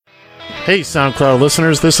Hey, SoundCloud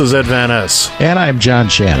listeners, this is Ed Van Ness. And I'm John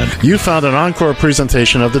Shannon. You found an encore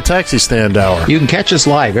presentation of the Taxi Stand Hour. You can catch us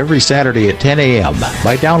live every Saturday at 10 a.m.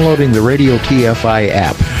 by downloading the Radio TFI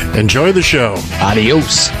app. Enjoy the show.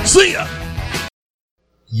 Adios. See ya.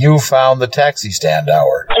 You found the Taxi Stand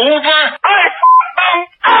Hour. Over.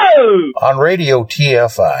 On Radio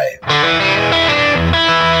TFI.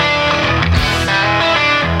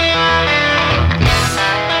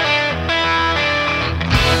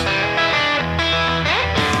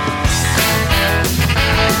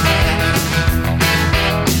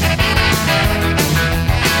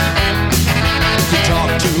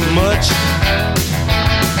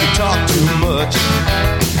 Talk too much.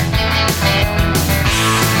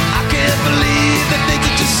 I can't believe the things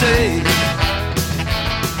that you say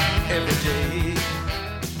every day.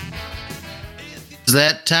 It's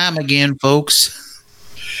that time again, folks.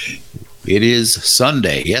 It is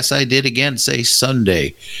Sunday. Yes, I did again say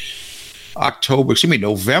Sunday.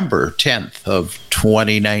 November 10th of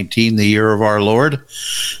 2019, the year of our Lord.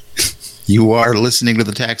 You are listening to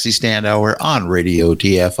the Taxi Stand Hour on Radio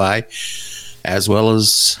TFI, as well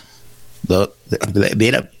as the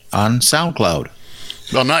on SoundCloud.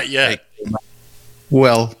 Well, not yet.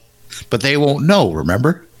 Well, but they won't know,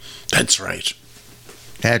 remember? That's right.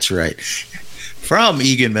 That's right. From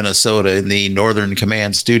Eagan, Minnesota, in the Northern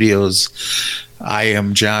Command Studios, I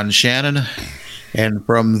am John Shannon. And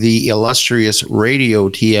from the illustrious Radio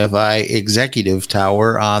TFI Executive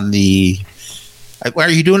Tower on the...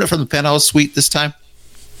 Are you doing it from the penthouse suite this time?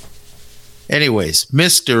 Anyways,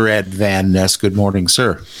 Mr. Ed Van Ness, good morning,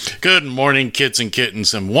 sir. Good morning, kids and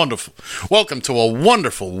kittens, and wonderful. Welcome to a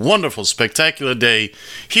wonderful, wonderful, spectacular day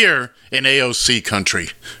here in AOC country,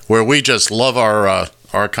 where we just love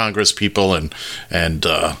our Congress people, and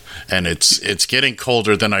it's getting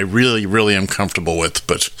colder than I really am comfortable with.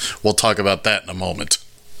 But we'll talk about that in a moment.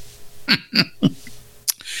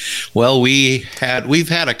 Well, we've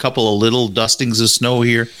had a couple of little dustings of snow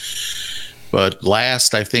here. But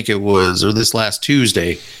this last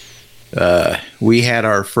Tuesday, we had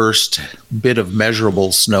our first bit of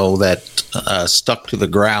measurable snow that stuck to the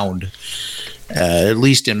ground, at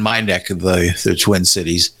least in my neck of the Twin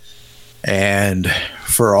Cities. And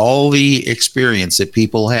for all the experience that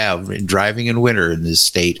people have in driving in winter in this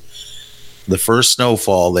state, the first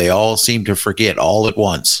snowfall, they all seem to forget all at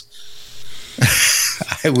once.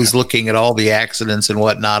 I was looking at all the accidents and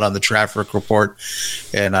whatnot on the traffic report,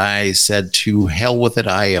 and I said, to hell with it.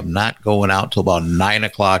 I am not going out till about 9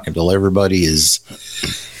 o'clock until everybody is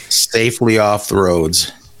safely off the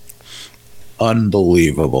roads.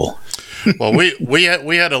 Unbelievable. Well, we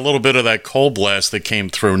had a little bit of that cold blast that came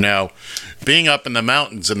through. Now, being up in the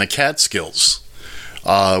mountains in the Catskills,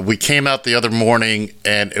 we came out the other morning,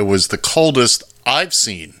 and it was the coldest I've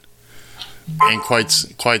seen in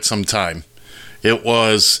quite some time. It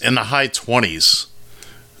was in the high 20s,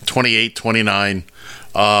 28, 29.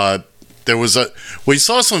 We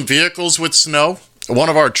saw some vehicles with snow. One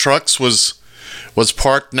of our trucks was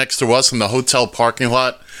parked next to us in the hotel parking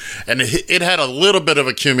lot, and it had a little bit of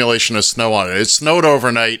accumulation of snow on it. It snowed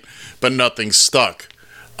overnight, but nothing stuck.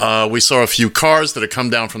 We saw a few cars that had come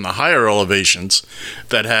down from the higher elevations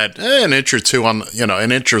that had an inch or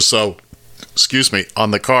so, on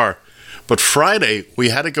the car. But Friday, we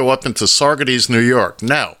had to go up into Saugerties, New York.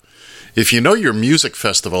 Now, if you know your music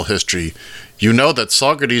festival history, you know that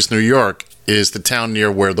Saugerties, New York is the town near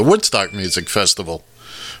where the Woodstock Music Festival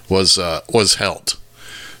was held.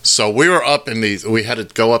 So we were we had to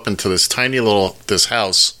go up into this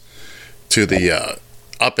house to the,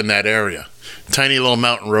 up in that area. Tiny little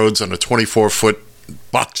mountain roads on a 24-foot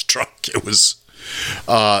box truck. It was,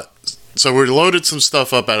 so we loaded some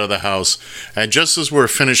stuff up out of the house, and just as we were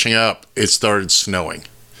finishing up, it started snowing.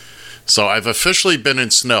 So I've officially been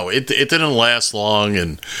in snow. It didn't last long,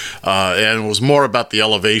 and it was more about the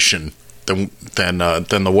elevation than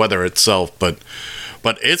the weather itself. But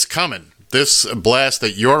it's coming. This blast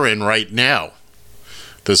that you're in right now,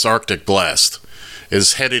 this Arctic blast,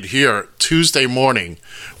 is headed here Tuesday morning,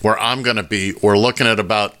 where I'm going to be. We're looking at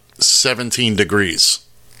about 17 degrees.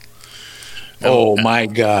 Oh, my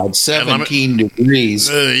God. 17 degrees.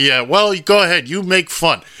 Yeah, well, go ahead. You make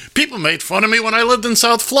fun. People made fun of me when I lived in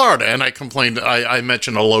South Florida, and I complained. I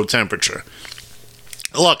mentioned a low temperature.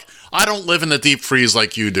 Look, I don't live in the deep freeze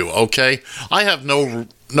like you do, okay? I have no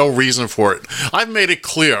reason for it. I've made it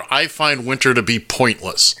clear. I find winter to be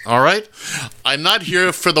pointless, all right? I'm not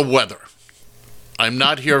here for the weather.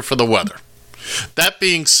 That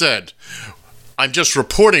being said, I'm just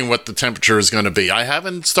reporting what the temperature is going to be. I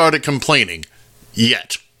haven't started complaining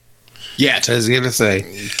yet. Yet, I was going to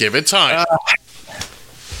say. Give it time.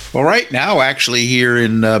 Well, right now, actually, here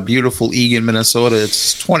in beautiful Eagan, Minnesota,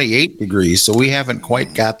 it's 28 degrees. So we haven't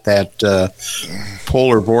quite got that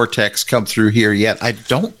polar vortex come through here yet. I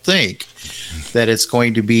don't think that it's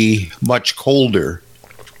going to be much colder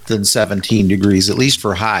than 17 degrees, at least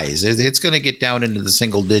for highs. It's going to get down into the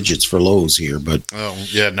single digits for lows here. But I'm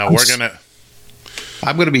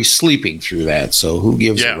going to be sleeping through that. So who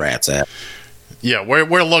gives a rat's ass? Yeah,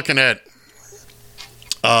 we're looking at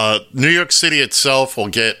New York City itself will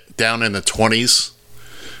get down in the 20s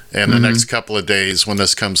in the next couple of days when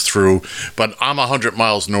this comes through. But I'm 100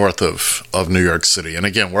 miles north of New York City. And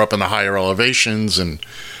again, we're up in the higher elevations and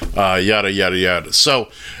yada, yada, yada. So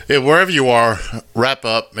wherever you are, wrap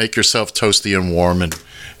up, make yourself toasty and warm.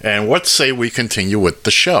 And let's say we continue with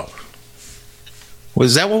the show.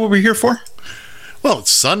 Was that what we were here for? Well,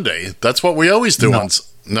 it's Sunday. That's what we always do.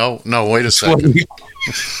 No, wait a second.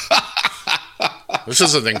 This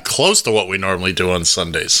isn't close to what we normally do on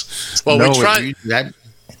Sundays. Well,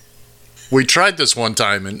 we tried this one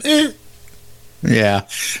time, and yeah,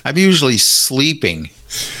 I'm usually sleeping.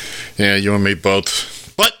 Yeah, you and me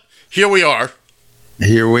both. But here we are.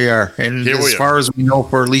 And as far as we know,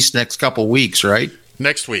 for at least next couple weeks, right?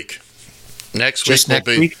 Next week. Next week.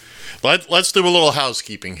 Let's do a little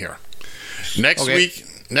housekeeping here. Next week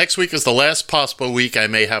is the last possible week I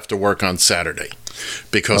may have to work on Saturday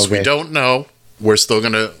because we don't know. We're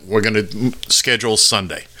gonna schedule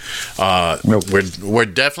Sunday. We're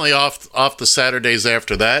definitely off the Saturdays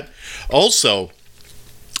after that. Also,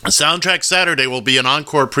 Soundtrack Saturday will be an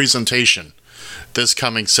encore presentation this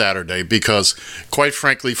coming Saturday because, quite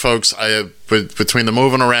frankly, folks, I have, between the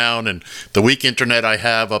moving around and the weak internet I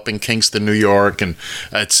have up in Kingston, New York, and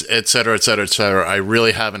et cetera, et cetera, et cetera, I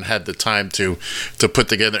really haven't had the time to put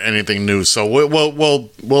together anything new. So we'll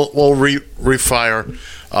refire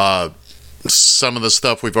some of the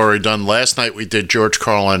stuff we've already done. Last night we did George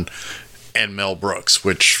Carlin and Mel Brooks,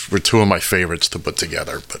 which were two of my favorites to put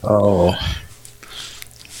together. But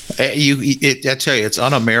I tell you, it's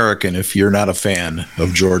un-American if you're not a fan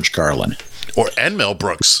of George Carlin and Mel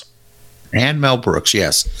Brooks. And Mel Brooks,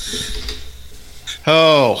 yes.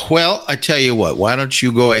 Oh, well, I tell you what, why don't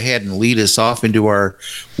you go ahead and lead us off into our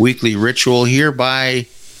weekly ritual here by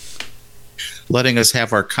letting us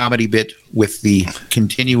have our comedy bit with the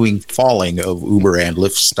continuing falling of Uber and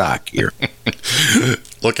Lyft stock here.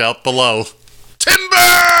 Look out below.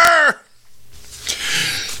 Timber!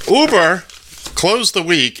 Uber closed the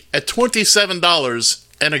week at $27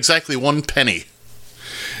 and exactly 1 penny.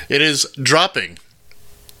 It is dropping.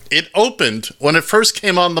 It opened when it first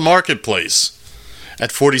came on the marketplace at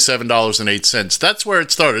 $47.08. That's where it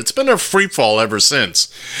started. It's been a free fall ever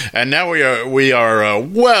since. And now we are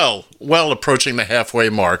well approaching the halfway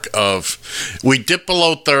mark of, we dip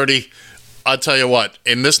below 30. I'll tell you what,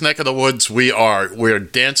 in this neck of the woods, we're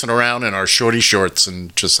dancing around in our shorty shorts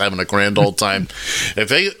and just having a grand old time.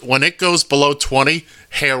 When it goes below 20,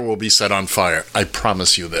 hair will be set on fire. I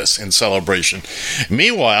promise you this, in celebration.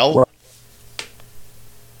 Meanwhile,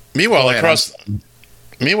 across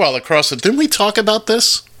didn't we talk about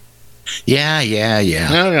this? Yeah.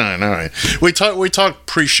 No. We talked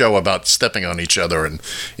pre-show about stepping on each other and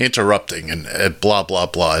interrupting and blah blah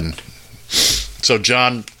blah. And so,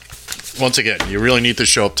 John, once again, you really need to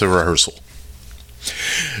show up to rehearsal.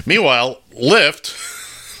 Meanwhile, Lyft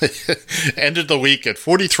ended the week at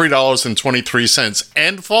 $43.23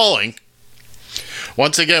 and falling.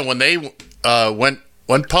 Once again, when they went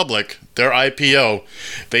public, their IPO,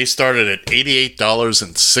 they started at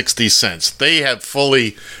 $88.60. They have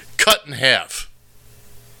fully cut in half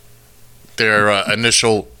their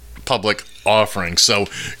initial public offering. So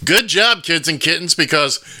good job, kids and kittens,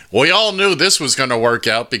 because we all knew this was going to work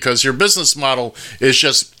out because your business model is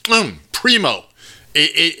just primo.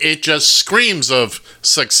 It just screams of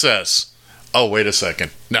success. Oh, wait a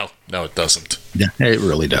second. No, it doesn't. Yeah, it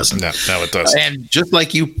really doesn't. No, it doesn't. And just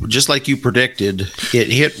like you predicted, it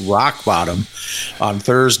hit rock bottom on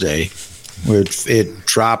Thursday. It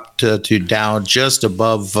dropped to down just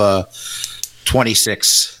above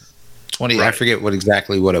 26. 20. Right. I forget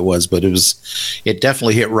exactly what it was, but it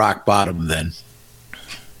definitely hit rock bottom then.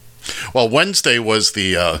 Well, Wednesday was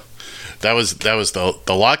the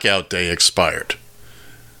lockout day expired.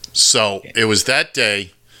 So it was that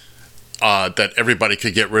day that everybody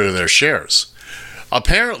could get rid of their shares.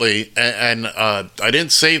 Apparently, and I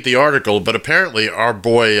didn't save the article, but apparently our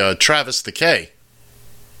boy Travis Takei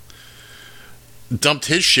dumped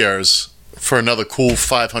his shares for another cool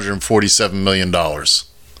 $547 million.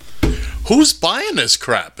 Who's buying this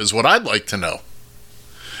crap is what I'd like to know.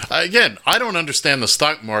 Again, I don't understand the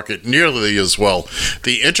stock market nearly as well,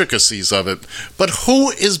 the intricacies of it. But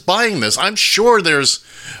who is buying this? I'm sure there's.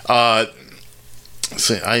 We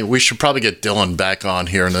should probably get Dylan back on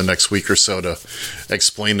here in the next week or so to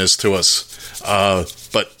explain this to us.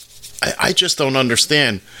 But I just don't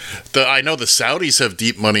understand. I know the Saudis have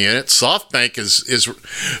deep money in it. SoftBank is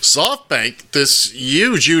SoftBank, this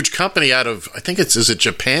huge company out of, I think is it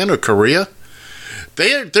Japan or Korea?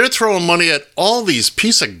 They're throwing money at all these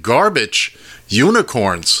piece of garbage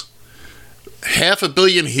unicorns. $500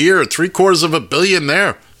 million here, $750 million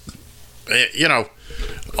there.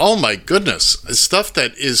 Oh my goodness, stuff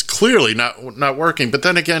that is clearly not working. But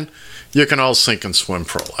then again, you can all sink and swim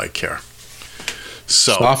for all I care.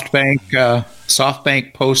 So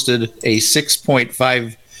SoftBank posted a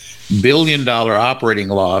 $6.5 billion operating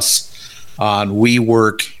loss on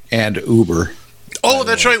WeWork and Uber. Oh,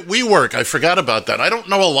 that's right, WeWork. I forgot about that. I don't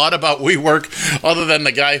know a lot about WeWork other than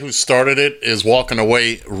the guy who started it is walking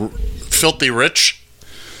away filthy rich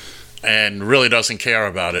and really doesn't care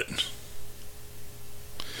about it.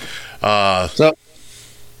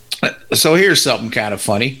 So here's something kind of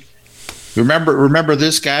funny. Remember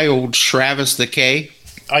this guy, old Travis the K?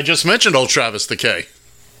 I just mentioned old Travis the K.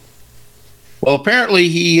 Well, apparently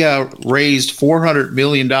he raised $400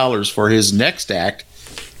 million for his next act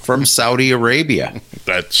from Saudi Arabia.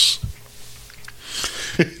 This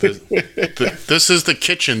is the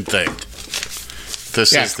kitchen thing.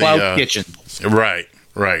 This is cloud kitchen. Right.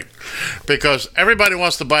 Because everybody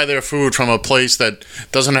wants to buy their food from a place that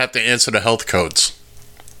doesn't have to answer the health codes.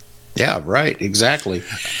 Yeah, right. Exactly.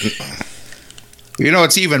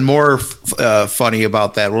 It's even more funny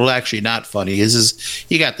about that. Well, actually, not funny. Is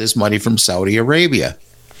he got this money from Saudi Arabia?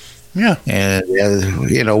 Yeah, and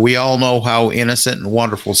we all know how innocent and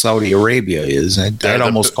wonderful Saudi Arabia is. I'd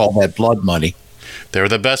almost call that blood money. They're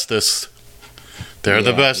the bestest.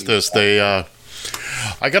 The bestest. They. I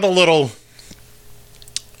got a little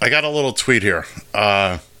tweet here.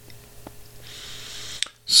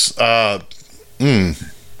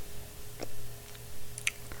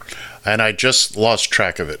 And I just lost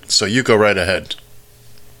track of it. So you go right ahead.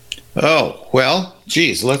 Oh, well,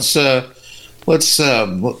 geez, let's see.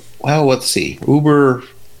 Uber,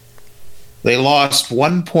 they lost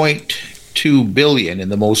 $1.2 billion in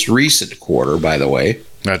the most recent quarter, by the way.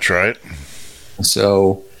 That's right.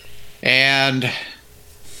 So, and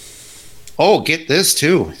get this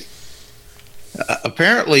too.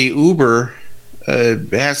 Apparently Uber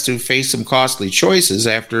has to face some costly choices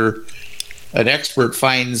after an expert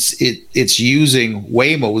finds it's using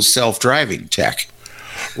Waymo's self-driving tech.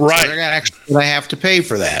 Right. So they're going to have to pay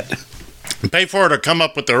for that. Pay for it or come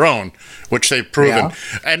up with their own, which they've proven. Yeah.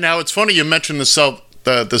 And now it's funny you mentioned the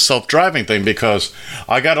self-driving thing, because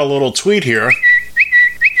I got a little tweet here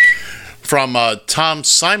from Tom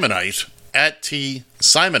Simonite at T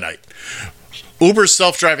Simonite. Uber's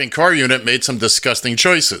self-driving car unit made some disgusting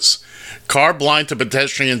choices. Car blind to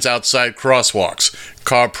pedestrians outside crosswalks.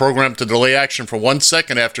 Car programmed to delay action for 1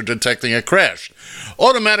 second after detecting a crash.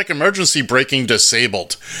 Automatic emergency braking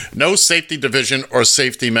disabled. No safety division or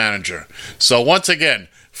safety manager. So once again,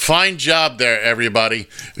 fine job there, everybody.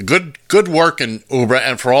 Good work in Uber.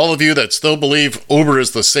 And for all of you that still believe Uber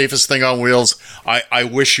is the safest thing on wheels, I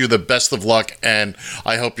wish you the best of luck, and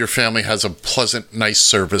I hope your family has a pleasant, nice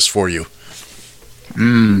service for you.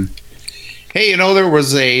 Hey, there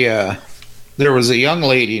was a young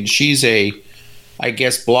lady, and she's I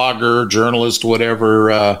guess blogger, journalist,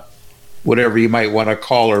 whatever you might want to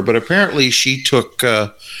call her. But apparently she took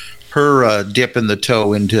her dip in the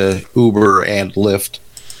toe into Uber and Lyft.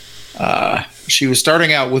 She was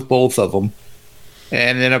starting out with both of them,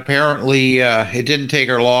 and then apparently it didn't take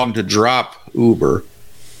her long to drop Uber.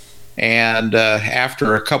 And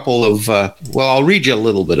after a couple of I'll read you a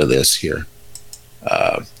little bit of this here.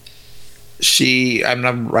 I'm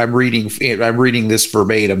reading this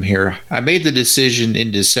verbatim here. I made the decision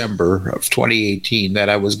in December of 2018 that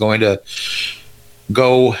I was going to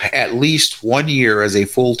go at least 1 year as a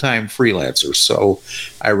full-time freelancer. So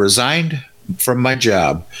I resigned from my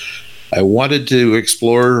job. I wanted to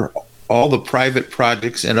explore all the private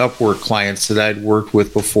projects and Upwork clients that I'd worked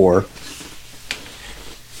with before.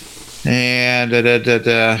 And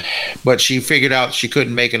but she figured out she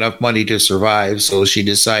couldn't make enough money to survive, so she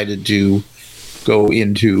decided to go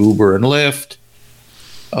into Uber and Lyft.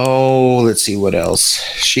 Let's see what else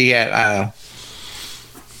she had.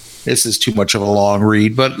 This is too much of a long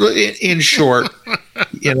read, but in short,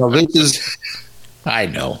 this is. I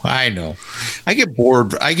know. I get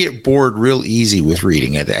bored real easy with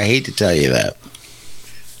reading it. I hate to tell you that,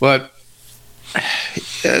 but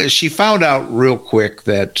she found out real quick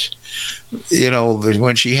that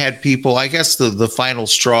when she had people, I guess the final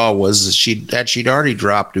straw was that she'd already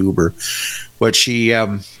dropped Uber, but she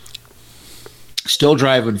still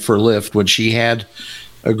driving for Lyft when she had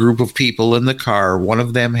a group of people in the car. One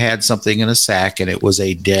of them had something in a sack, and it was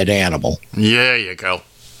a dead animal. Yeah, you go.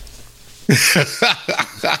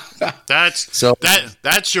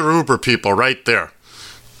 That's your Uber people right there.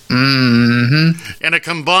 Mm-hmm. In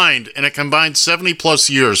a combined 70 plus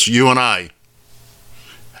years, you and I,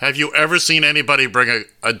 have you ever seen anybody bring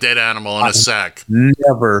a dead animal in a sack?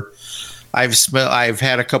 Never. I've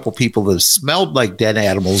had a couple people that have smelled like dead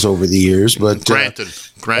animals over the years, but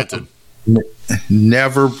granted.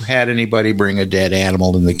 Never had anybody bring a dead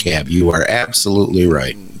animal in the cab. You are absolutely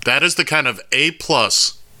right. That is the kind of A+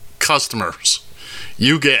 customers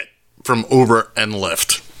you get from Uber and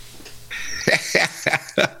Lyft.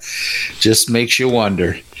 Just makes you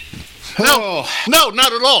wonder. No,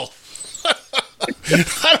 not at all.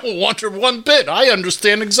 I don't wonder one bit. I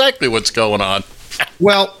understand exactly what's going on.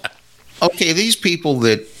 Well, okay, these people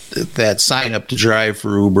that sign up to drive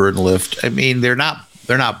for Uber and Lyft, I mean, they're not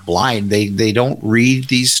blind. They don't read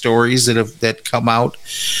these stories that come out.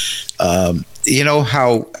 You know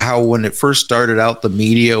how when it first started out, the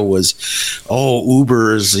media was,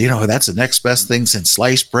 Uber is, that's the next best thing since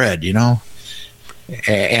sliced bread,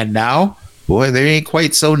 And now, boy, they ain't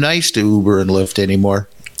quite so nice to Uber and Lyft anymore.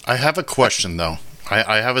 I have a question, though.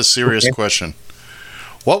 I have a serious question.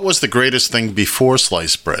 What was the greatest thing before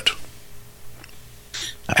sliced bread?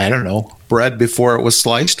 I don't know. Bread before it was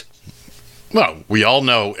sliced? Well, we all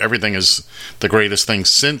know everything is the greatest thing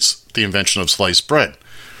since the invention of sliced bread.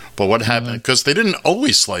 But what happened? Because they didn't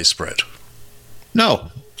always slice bread.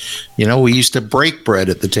 No. We used to break bread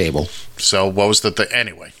at the table. So what was the thing?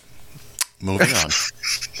 Anyway, moving on.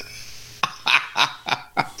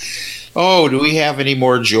 Do we have any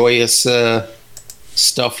more joyous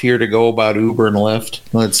stuff here to go about Uber and Lyft?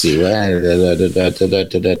 Let's see.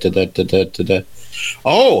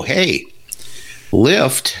 Hey,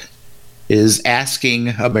 Lyft is asking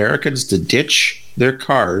Americans to ditch their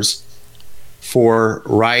cars for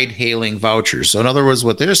ride-hailing vouchers. So in other words,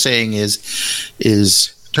 what they're saying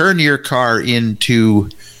is turn your car into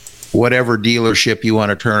whatever dealership you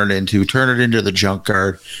want to turn it into the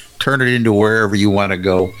junkyard, turn it into wherever you want to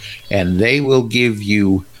go, and they will give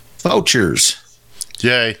you vouchers.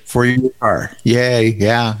 Yay. For your car. Yay,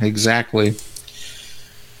 yeah, exactly.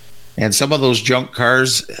 And some of those junk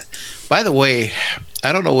cars, by the way,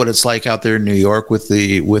 I don't know what it's like out there in New York with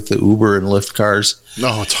the Uber and Lyft cars.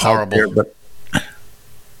 No, it's horrible. There, but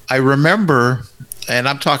I remember, and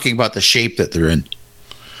I'm talking about the shape that they're in.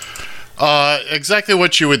 Exactly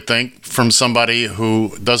what you would think from somebody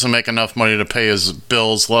who doesn't make enough money to pay his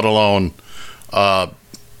bills, let alone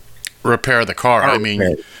repair the car. I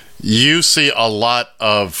mean, you see a lot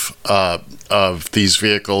of these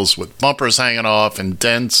vehicles with bumpers hanging off and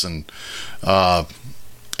dents and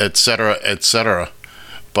et cetera, et cetera.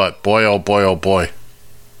 But boy, oh boy, oh boy.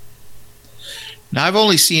 Now, I've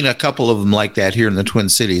only seen a couple of them like that here in the Twin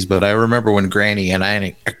Cities, but I remember when Granny and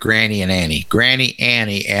Annie and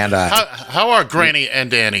I. How are Granny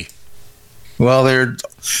and Annie? Well, they're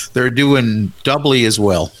doing doubly as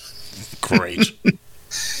well. Great.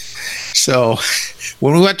 So,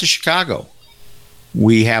 when we went to Chicago,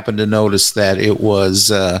 we happened to notice that it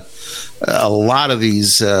was a lot of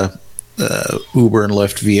these Uber and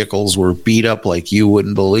Lyft vehicles were beat up like you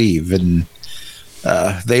wouldn't believe, and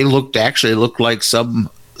they looked like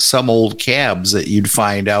some old cabs that you'd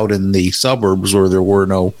find out in the suburbs where there were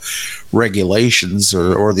no regulations,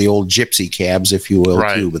 or the old gypsy cabs, if you will,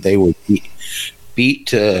 right. Too. But they were beat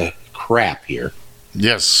to crap here.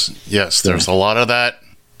 Yes. There's a lot of that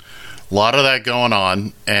going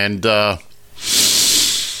on, and I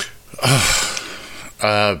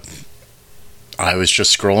was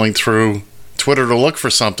just scrolling through Twitter to look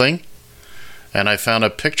for something, and I found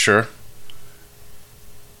a picture.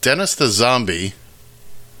 Dennis the Zombie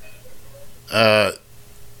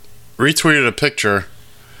retweeted a picture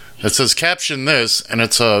that says, caption this, and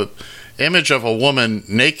it's a image of a woman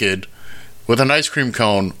naked with an ice cream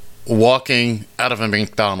cone walking out of a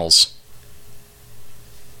McDonald's.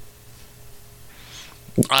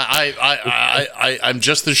 I'm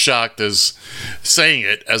just as shocked as saying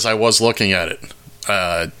it as I was looking at it.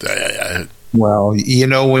 Well,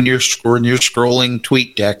 when you're scrolling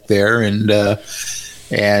TweetDeck there, and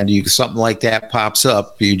something like that pops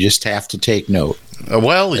up, you just have to take note.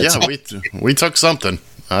 We took something.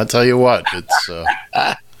 I'll tell you what. It's.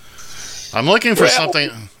 I'm looking for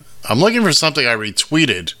something. I'm looking for something I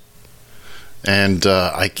retweeted, and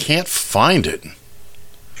I can't find it.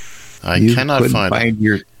 I cannot find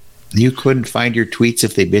it. You couldn't find your tweets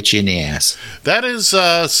if they bit you in the ass. That is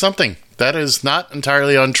something. That is not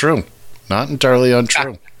entirely untrue. Not entirely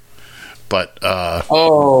untrue. But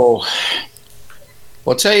well,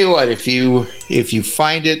 tell you what, if you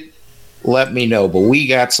find it, let me know. But we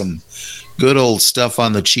got some good old stuff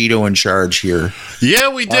on the Cheeto in charge here. yeah,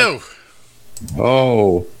 we do.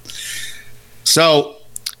 So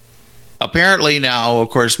apparently now, of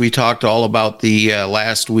course, we talked all about the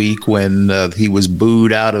last week when he was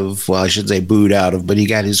booed out of, well, I shouldn't say booed out of, but he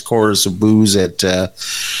got his chorus of boos at the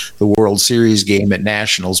World Series game at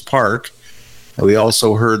Nationals Park. We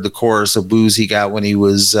also heard the chorus of boos he got when he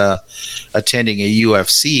was attending a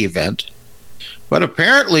UFC event. But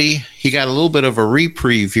apparently he got a little bit of a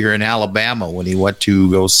reprieve here in Alabama when he went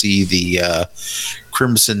to go see the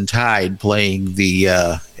Crimson Tide playing the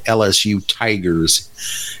LSU Tigers,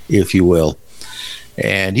 if you will.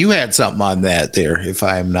 And you had something on that there, if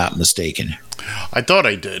I'm not mistaken. I thought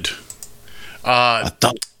I did. I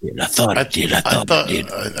thought I did.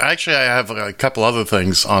 Actually, I have a couple other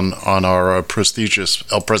things on our prestigious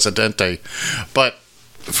El Presidente. But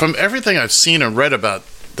from everything I've seen and read about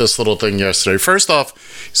this little thing yesterday, first off,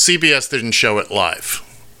 CBS didn't show it live.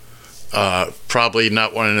 Probably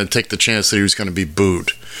not wanting to take the chance that he was going to be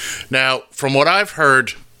booed. Now, from what I've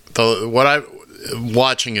heard,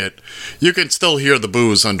 watching it, you can still hear the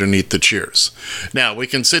boos underneath the cheers. Now, we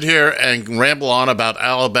can sit here and ramble on about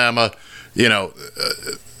Alabama,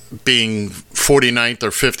 being 49th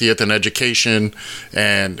or 50th in education,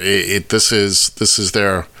 and this is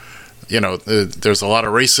their, there's a lot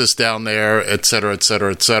of racists down there, et cetera, et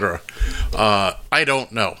cetera, et cetera. I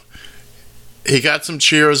don't know. He got some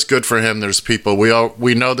cheers. Good for him. There's people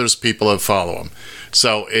we know. There's people that follow him,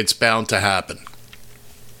 so it's bound to happen.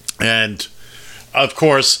 And of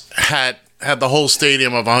course, had the whole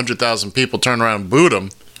stadium of 100,000 people turn around and booed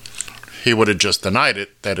him, he would have just denied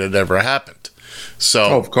it that it ever happened.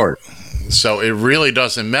 So, of course. So it really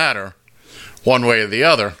doesn't matter one way or the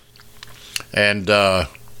other, and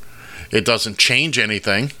it doesn't change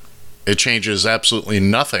anything. It changes absolutely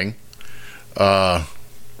nothing. I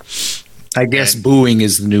guess booing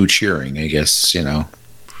is the new cheering. I guess Yeah,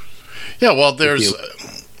 well, there's.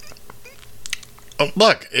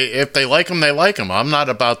 Look, if they like him, they like him. I'm not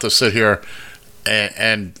about to sit here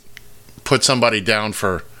and put somebody down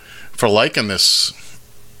for liking this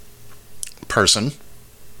person.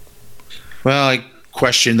 Well, I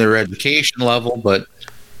question their education level, but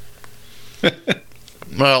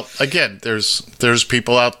well, again, there's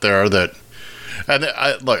people out there that, and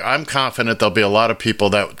look, I'm confident there'll be a lot of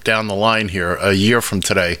people that down the line here, a year from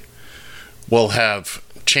today, will have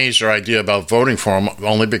changed their idea about voting for him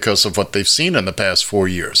only because of what they've seen in the past 4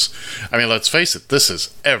 years. I mean, let's face it, this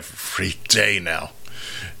is every day now.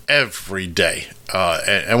 Every day.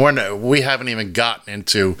 And we haven't even gotten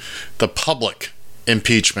into the public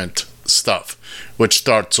impeachment stuff, which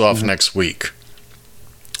starts off next week.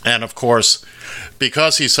 And of course,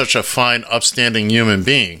 because he's such a fine, upstanding human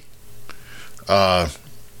being,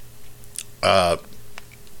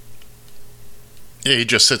 he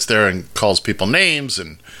just sits there and calls people names,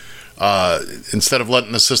 and instead of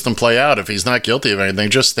letting the system play out, if he's not guilty of anything,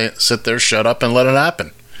 just sit there, shut up, and let it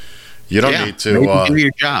happen. You don't need to maybe do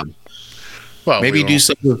your job. Well, maybe do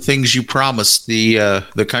some of the things you promised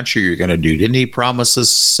the country you're going to do. Didn't he promise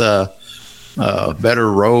us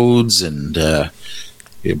better roads and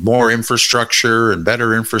more infrastructure and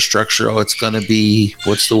better infrastructure? Oh, it's going to be,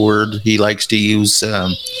 what's the word he likes to use?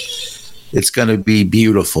 It's going to be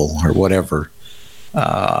beautiful or whatever.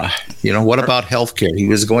 What about healthcare? He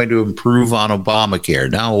was going to improve on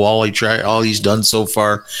Obamacare. Now all he's done so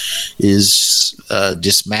far is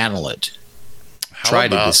dismantle it. Try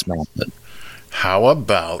to dismantle it. How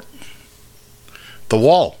about the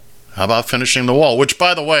wall? How about finishing the wall? Which,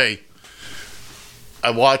 by the way,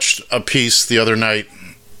 I watched a piece the other night.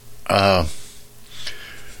 Now,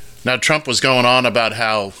 Trump was going on about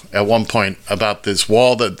how, at one point, about this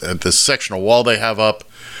wall, this sectional wall they have up.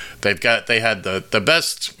 They had the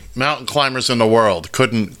best mountain climbers in the world.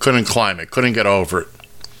 Couldn't climb it. Couldn't get over it.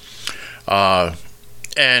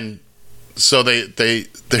 And so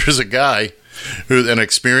there's a guy who's an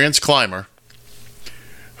experienced climber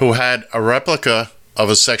who had a replica of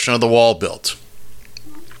a section of the wall built.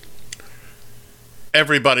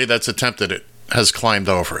 Everybody that's attempted it has climbed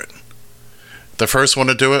over it. The first one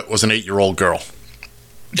to do it was an 8-year-old girl.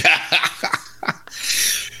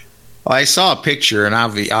 Well, I saw a picture, and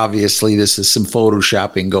obviously this is some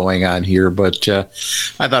photoshopping going on here, but I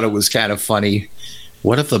thought it was kind of funny.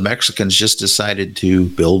 What if the Mexicans just decided to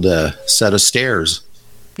build a set of stairs?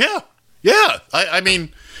 Yeah. I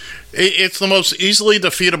mean, it's the most easily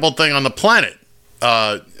defeatable thing on the planet.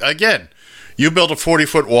 again, you build a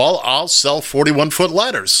 40-foot wall, I'll sell 41-foot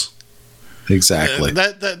ladders. Exactly.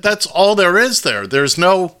 That's all there is there. There's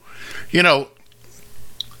no,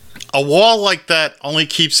 a wall like that only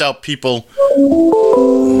keeps out people.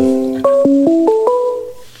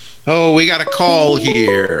 Oh, we got a call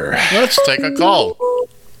here. Let's take a call.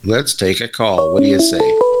 Let's take a call. What do you say?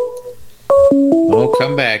 Oh,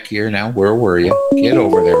 come back here now. Where were you? Get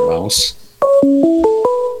over there, mouse.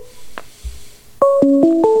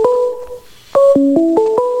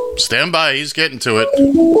 Stand by. He's getting to it.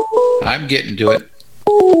 I'm getting to it.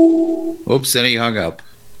 Oops, and he hung up.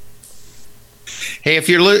 Hey, if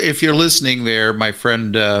you're listening there, my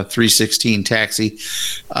friend 316 Taxi,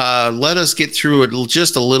 let us get through it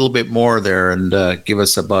just a little bit more there and give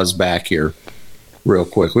us a buzz back here real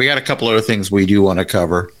quick. We got a couple other things we do want to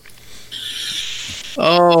cover.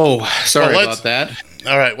 Oh, sorry about that.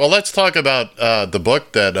 All right. Well, let's talk about the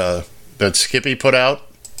book that Skippy put out,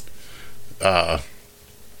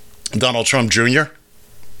 Donald Trump Jr.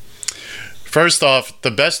 First off,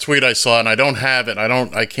 the best tweet I saw, and I don't have it.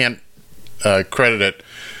 I can't credit it.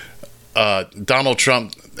 Donald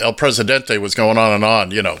Trump, El Presidente, was going on and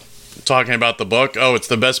on, talking about the book. Oh, it's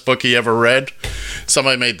the best book he ever read.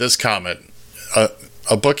 Somebody made this comment: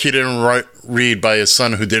 a book he didn't read by his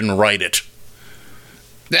son who didn't write it.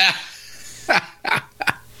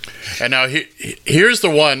 And now here's the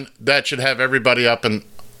one that should have everybody up in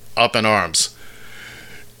arms.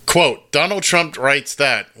 Quote, Donald Trump writes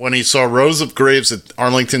that when he saw rows of graves at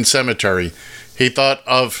Arlington Cemetery, he thought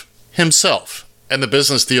of himself and the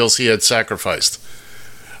business deals he had sacrificed.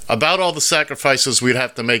 About all the sacrifices we'd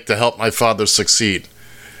have to make to help my father succeed.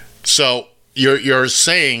 So you're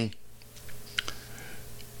saying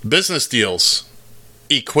business deals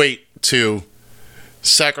equate to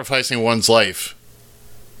sacrificing one's life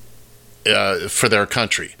for their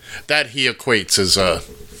country. That he equates as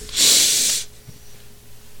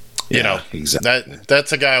exactly.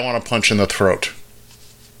 That's a guy I want to punch in the throat.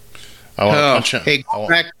 I want to punch him. Hey,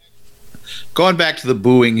 going back to the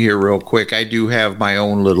booing here real quick, I do have my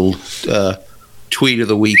own little tweet of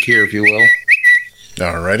the week here, if you will.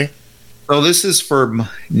 Alrighty. So this is from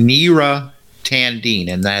Neera Tandine,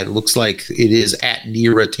 and that looks like it is at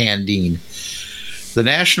Neera Tandine. The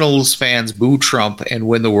Nationals fans boo Trump and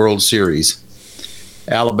win the World Series.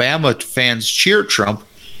 Alabama fans cheer Trump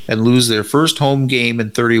and lose their first home game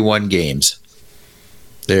in 31 games.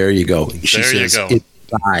 There you go. She says, it's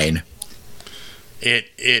fine.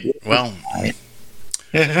 Well,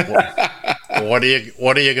 what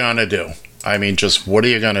are you going to do? I mean, just what are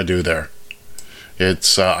you going to do there?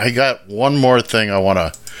 It's, I got one more thing I want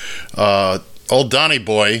to, old Donnie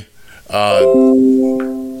Boy,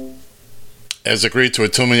 has agreed to a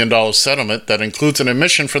 $2 million settlement that includes an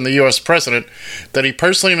admission from the U.S. president that he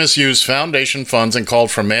personally misused foundation funds and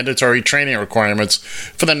called for mandatory training requirements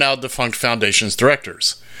for the now defunct foundation's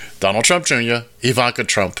directors, Donald Trump Jr., Ivanka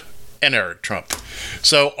Trump, and Eric Trump.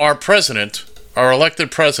 So our president, our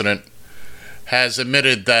elected president, has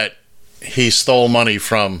admitted that he stole money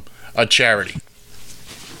from a charity.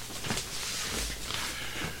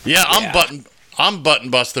 Yeah, I'm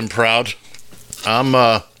button busting proud.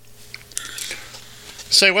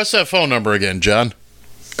 Say, what's that phone number again, John?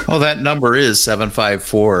 Oh, that number is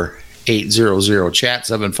 754-800-CHAT,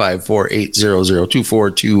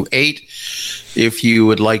 754-800-2428. If you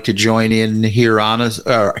would like to join in here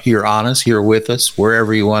with us,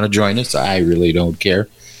 wherever you want to join us, I really don't care.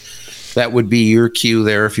 That would be your cue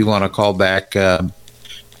there if you want to call back Mr.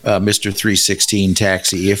 316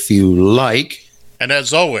 Taxi, if you like. And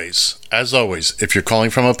as always, if you're calling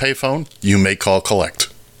from a payphone, you may call collect.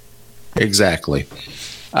 Exactly.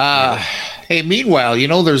 Hey, meanwhile,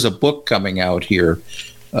 there's a book coming out here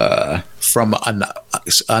from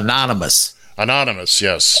Anonymous. Anonymous,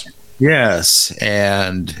 yes. Yes,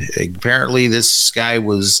 and apparently this guy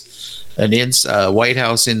was an White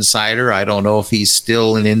House insider. I don't know if he's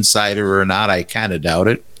still an insider or not. I kind of doubt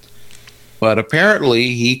it. But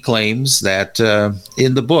apparently he claims that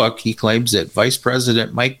in the book, he claims that Vice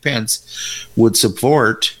President Mike Pence would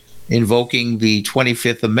support invoking the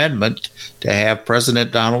 25th Amendment to have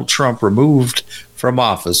President Donald Trump removed from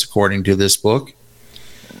office, according to this book.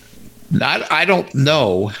 I don't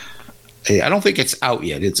know. I don't think it's out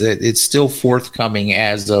yet. It's still forthcoming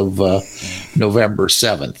as of November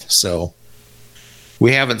 7th. So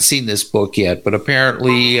we haven't seen this book yet, but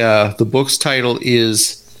apparently the book's title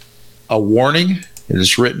is A Warning. It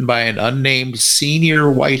is written by an unnamed senior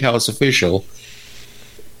White House official.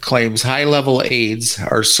 Claims high-level aides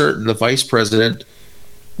are certain the vice president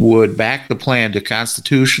would back the plan to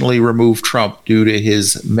constitutionally remove Trump due to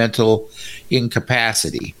his mental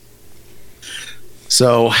incapacity.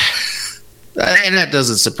 So, and that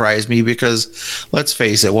doesn't surprise me because let's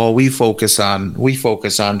face it. Well, we focus on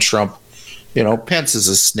Trump. You know, Pence is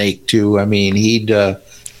a snake too. I mean,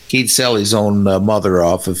 he'd sell his own mother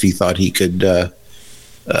off if he thought he could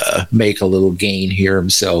make a little gain here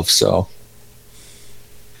himself. So,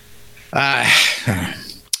 I'm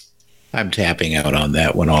tapping out on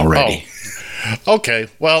that one already. Oh, okay.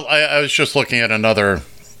 Well, I was just looking at another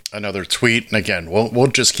tweet, and again, we'll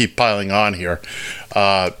just keep piling on here.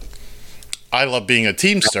 I love being a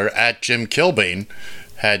Teamster at Jim Kilbane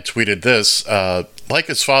had tweeted this. Like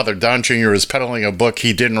his father, Don Jr. is peddling a book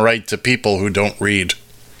he didn't write to people who don't read.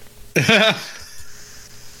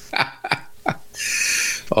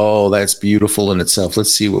 Oh, that's beautiful in itself.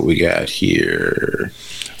 Let's see what we got here.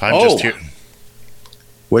 I'm just here.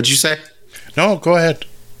 What'd you say? No, go ahead.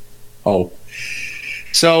 Oh.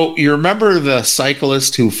 So you remember the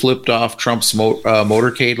cyclist who flipped off Trump's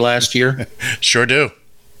motorcade last year? Sure do.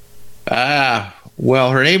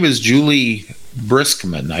 Well, her name is Julie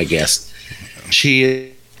Briskman, I guess.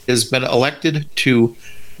 She has been elected to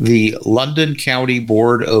the London County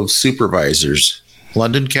Board of Supervisors.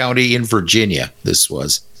 London County in Virginia, this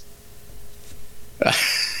was.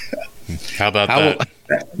 How about that?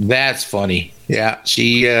 That's funny. Yeah,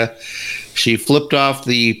 she flipped off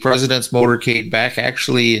the president's motorcade back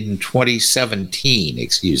actually in 2017,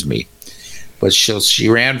 excuse me. But she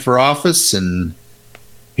ran for office, and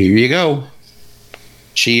here you go.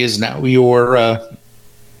 She is now your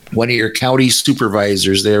one of your county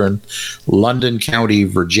supervisors there in London County,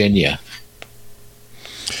 Virginia.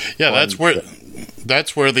 Yeah, that's where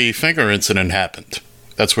the finger incident happened.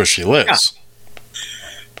 That's where she lives.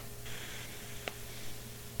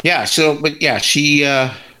 Yeah. So, but yeah, she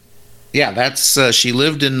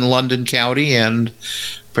lived in London County, and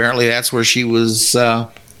apparently that's where she was.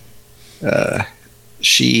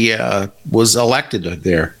 She was elected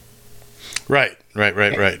there. Right.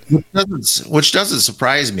 Which doesn't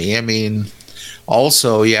surprise me. I mean,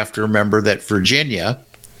 also you have to remember that Virginia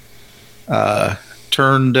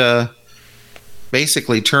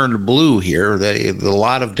basically turned blue here. A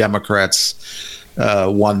lot of Democrats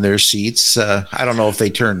won their seats. I don't know if they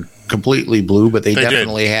turned completely blue, but they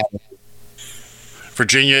definitely did. have.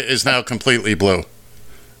 Virginia is now completely blue.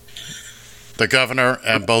 The governor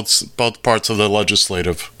and both parts of the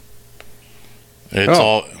legislative.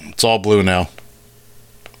 It's all blue now.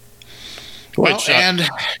 Well, and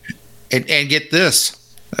get this.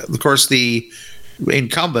 Of course, the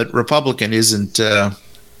incumbent Republican isn't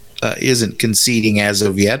conceding as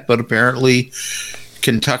of yet, but apparently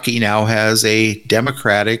Kentucky now has a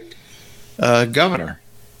Democratic governor,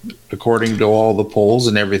 according to all the polls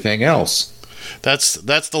and everything else. That's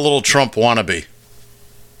the little Trump wannabe.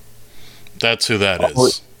 That's who that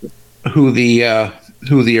is. Who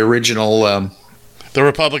the original the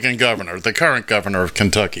Republican governor, the current governor of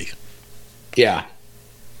Kentucky. Yeah.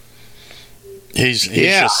 He's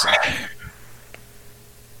just sitting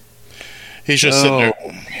there.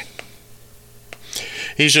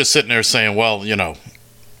 He's just sitting there saying, well, you know,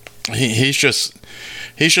 he's just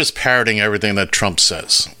parroting everything that Trump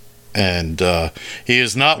says. And he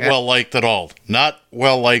is not well liked at all. Not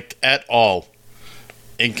well liked at all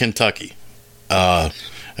in Kentucky.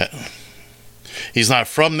 He's not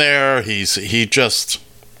from there. He just.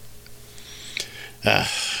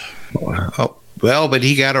 Well, but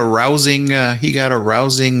he got a rousing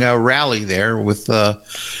rally there with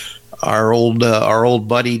our old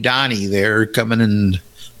buddy Donnie there coming and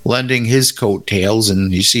lending his coattails,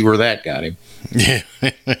 and you see where that got him. Yeah.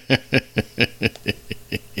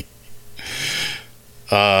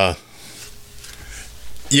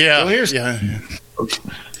 Yeah. Well,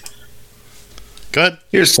 Good.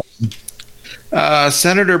 Here's something.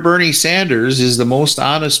 Senator Bernie Sanders is the most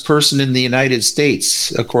honest person in the United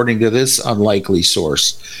States, according to this unlikely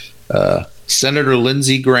source. Senator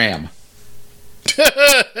Lindsey Graham.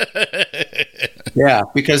 Yeah,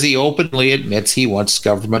 because he openly admits he wants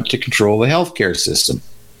government to control the healthcare system.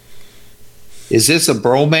 Is this a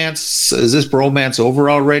bromance? Is this bromance over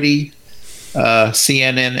already?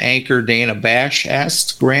 CNN anchor Dana Bash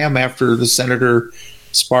asked Graham after the senator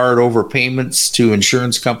sparred over payments to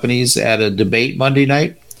insurance companies at a debate Monday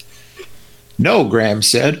night. No, Graham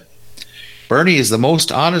said. Bernie is the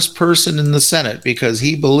most honest person in the Senate because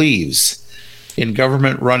he believes in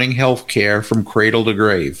government running health care from cradle to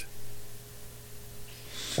grave.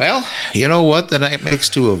 Well, you know what? Then that makes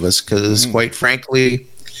two of us because, quite frankly,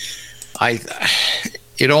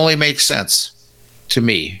 it only makes sense to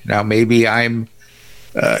me. Now, maybe I'm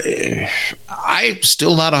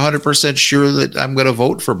still not 100% sure that I'm going to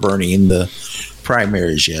vote for Bernie in the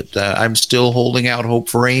primaries yet. I'm still holding out hope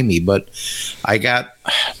for Amy, but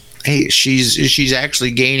she's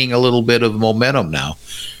actually gaining a little bit of momentum now.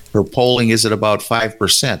 Her polling is at about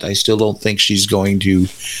 5%. I still don't think she's going to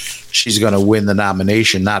win the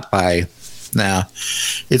nomination. Not by now.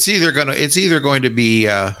 It's either going to be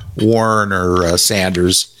Warren or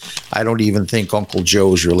Sanders. I don't even think Uncle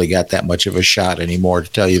Joe's really got that much of a shot anymore,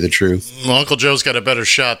 to tell you the truth. Well, Uncle Joe's got a better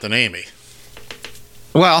shot than Amy.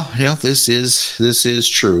 Well, this is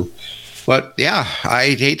true. But yeah,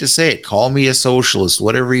 I hate to say it. Call me a socialist,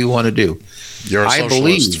 whatever you want to do. You're a socialist. I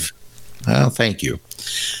believe. Well, thank you.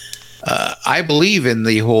 I believe in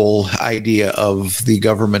the whole idea of the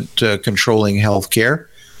government controlling healthcare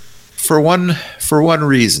for one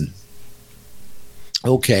reason.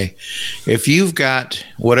 Okay, if you've got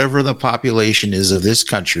whatever the population is of this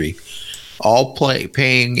country, all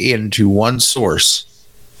paying into one source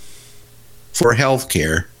for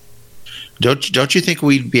healthcare, don't you think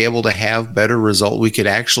we'd be able to have better result? We could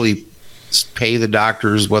actually pay the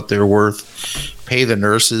doctors what they're worth, pay the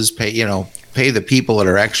nurses, pay the people that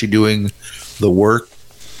are actually doing the work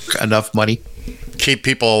enough money. Keep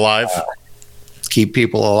people alive. Keep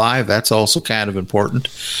people alive. That's also kind of important.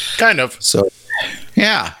 Kind of. So,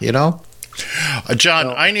 yeah,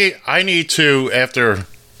 John, I need to, after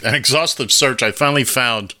an exhaustive search, I finally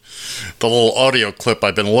found the little audio clip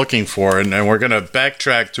I've been looking for, and we're going to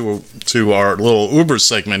backtrack to our little Uber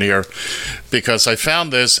segment here, because I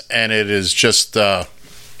found this, and it is just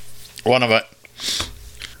one of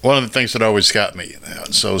the things that always got me.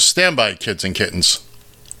 So stand by, kids and kittens.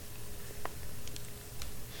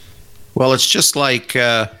 Well, it's just like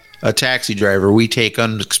a taxi driver. We take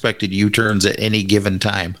unexpected U-turns at any given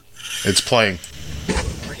time. It's playing.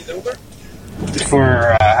 Are you the Uber?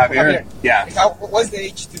 For Javier? Yeah. What's the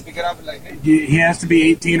age to pick it up? He has to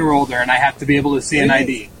be 18 or older, and I have to be able to see an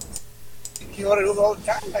ID. You order Uber all the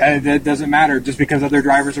time? That doesn't matter. Just because other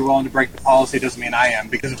drivers are willing to break the policy doesn't mean I am.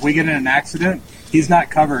 Because if we get in an accident, he's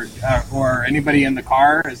not covered, or anybody in the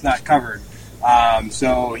car is not covered.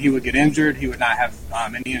 So he would get injured. He would not have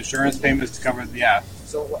any insurance payments to cover. Yeah.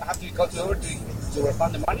 So have to go to Uber to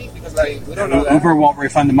refund the money? Because we don't know that. Uber won't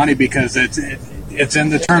refund the money because it's in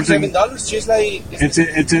the terms. $7. Just like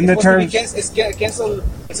it's in the terms. It's cancel.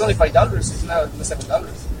 It's only $5. It's not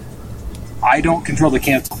 $7. I don't control the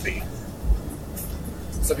cancel fee.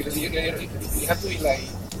 So because you have to be like.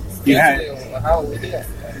 How we do that?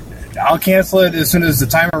 I'll cancel it as soon as the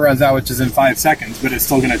timer runs out, which is in 5 seconds, but it's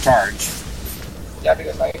still going to charge. Yeah,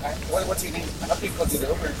 because what's your name? How do you go to the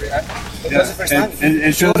Uber? It does it first time.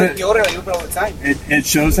 It shows you order Uber all the time. It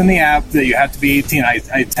shows in the app that you have to be 18. I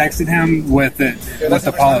texted him with the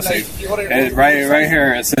policy. Right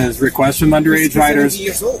here it says request from underage riders.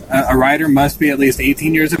 A rider must be at least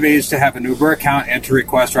 18 years of age to have an Uber account and to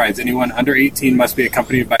request rides. Anyone under 18 must be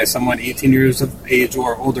accompanied by someone 18 years of age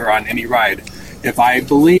or older on any ride. If I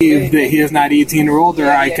believe that he is not 18 or older,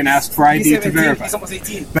 I can ask for ID to verify. He's almost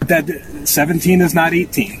 18. But that 17 is not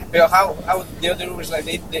 18. But how the other Ubers, like,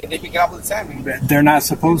 they pick it up all the time? They're not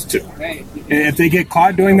supposed to. Hey, if they get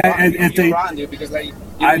caught doing that, if they... You're wrong, dude, because, like...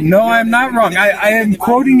 No, I'm not wrong. I am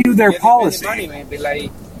quoting you their policy.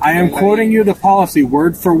 I am quoting you the policy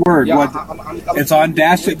word for word. It's on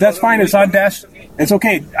dash... That's fine. It's on dash... It's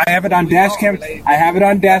okay. I have it on dash cam. I have it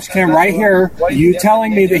on dash cam right here. You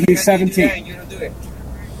telling me that he's 17.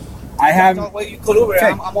 I have. Okay. You know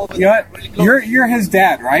what? You're his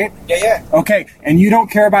dad, right? Yeah. Okay, and you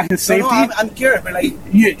don't care about his safety. No, I'm curious, but like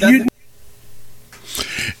you.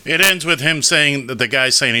 It ends with him saying that the guy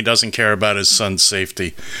saying he doesn't care about his son's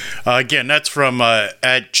safety. Again, that's from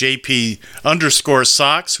at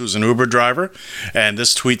JP_Socks, who's an Uber driver. And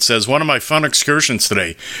this tweet says, one of my fun excursions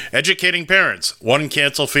today, educating parents, one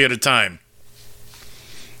cancel fee at a time.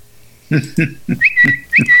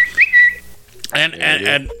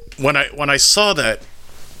 and when I saw that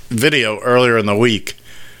video earlier in the week,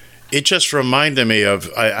 it just reminded me of,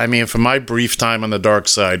 I mean, from my brief time on the dark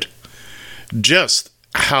side, just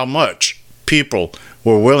how much people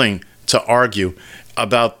were willing to argue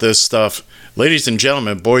about this stuff. Ladies and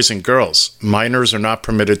gentlemen, boys and girls, minors are not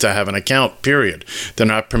permitted to have an account, period. They're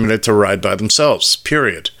not permitted to ride by themselves,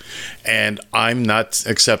 period. And I'm not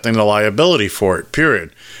accepting the liability for it,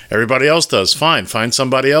 period. Everybody else does. Fine. Find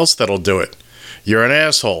somebody else that'll do it. You're an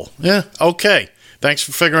asshole. Yeah, okay. Thanks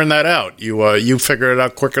for figuring that out. You figured it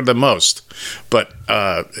out quicker than most. But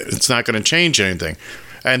it's not going to change anything.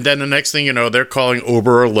 And then the next thing you know, they're calling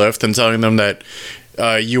Uber or Lyft and telling them that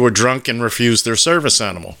you were drunk and refused their service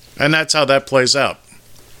animal. And that's how that plays out.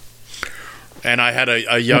 And I had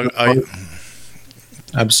a young...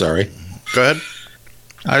 I'm sorry. Go ahead.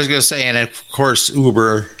 I was going to say, and of course,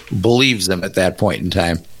 Uber believes them at that point in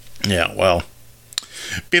time. Yeah, well,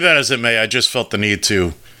 be that as it may, I just felt the need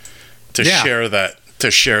to share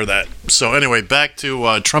that. So anyway, back to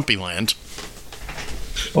Trumpy land.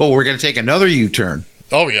 Oh, we're going to take another U-turn.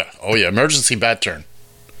 Oh yeah, emergency bat turn.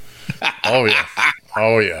 Oh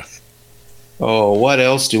yeah. Oh, what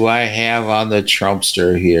else do I have on the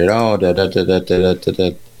Trumpster here? Oh,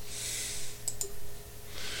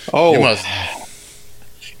 Oh, You must.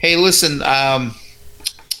 hey, listen. I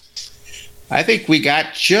think we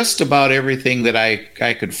got just about everything that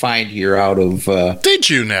I could find here out of. Did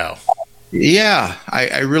you now? Yeah,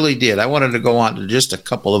 I really did. I wanted to go on to just a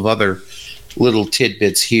couple of other little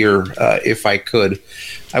tidbits here, if I could.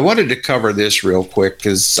 I wanted to cover this real quick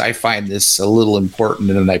because I find this a little important,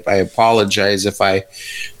 and I apologize if I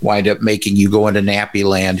wind up making you go into nappy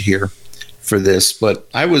land here for this. But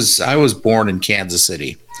I was born in Kansas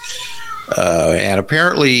City, and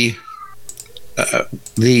apparently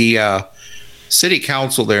the city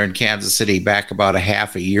council there in Kansas City back about a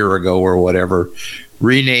half a year ago or whatever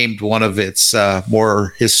renamed one of its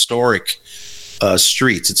more historic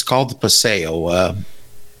streets. It's called the Paseo.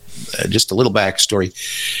 Just a little backstory.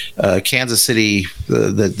 Kansas City,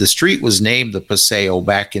 the street was named the Paseo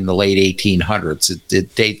back in the late 1800s.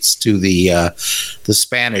 It dates to the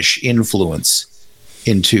Spanish influence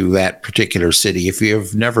into that particular city. If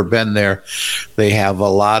you've never been there, they have a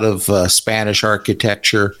lot of Spanish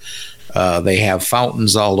architecture. They have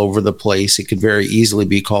fountains all over the place. It could very easily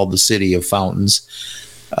be called the City of Fountains.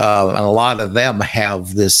 And a lot of them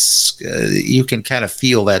have this, you can kind of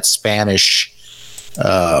feel that Spanish,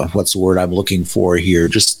 what's the word I'm looking for here?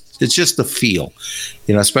 It's just the feel,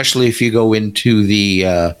 especially if you go into the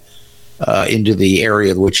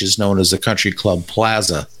area which is known as the Country Club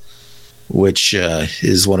Plaza, which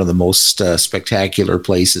is one of the most spectacular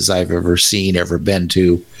places I've ever been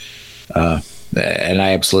to. And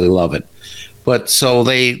I absolutely love it. But so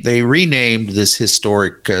they renamed this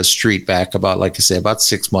historic street back about, like I say, about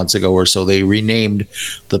 6 months ago or so. They renamed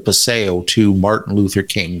the Paseo to Martin Luther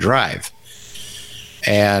King Drive.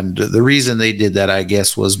 And the reason they did that, I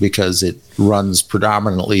guess, was because it runs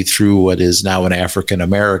predominantly through what is now an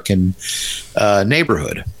African-American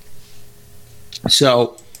neighborhood.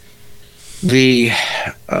 So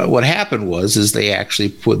what happened was they actually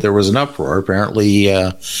there was an uproar. Apparently,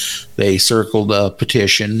 they circled a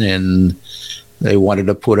petition and they wanted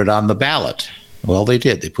to put it on the ballot. Well, they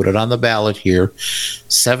did. They put it on the ballot here.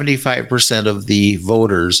 75% of the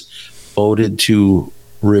voters voted to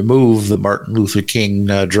remove the Martin Luther King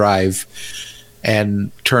Drive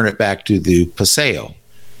and turn it back to the Paseo.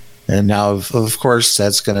 And now, of course,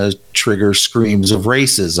 that's going to trigger screams of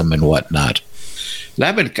racism and whatnot.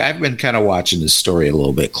 I've been kind of watching this story a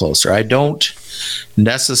little bit closer. I don't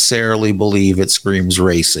necessarily believe it screams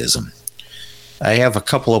racism. I have a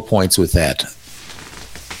couple of points with that.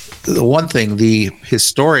 The one thing, the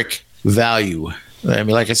historic value. I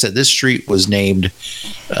mean, like I said, this street was named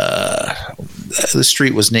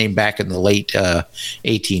back in the late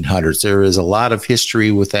 1800s. There is a lot of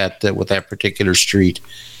history with that particular street.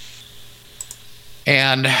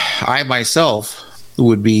 And I myself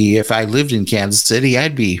would be, if I lived in Kansas City,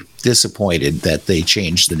 I'd be disappointed that they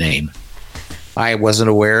changed the name. I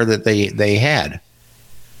wasn't aware that they had.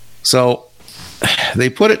 So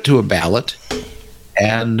they put it to a ballot,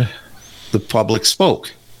 and the public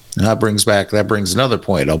spoke. And that brings another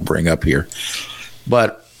point I'll bring up here.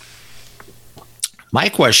 But my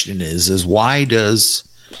question is why does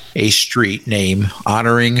a street name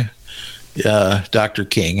honoring Dr.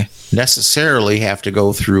 King necessarily have to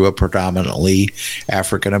go through a predominantly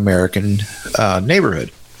African-American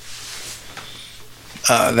neighborhood?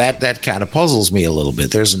 That kind of puzzles me a little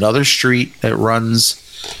bit. There's another street that runs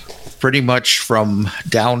pretty much from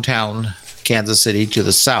downtown Kansas City to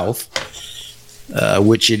the south,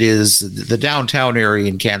 which it is the downtown area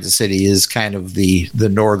in Kansas City is kind of the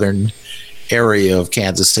northern area of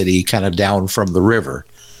Kansas City, kind of down from the river.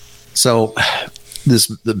 So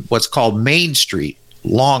what's called Main Street,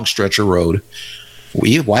 long stretch of road.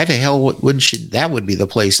 Why the hell wouldn't that would be the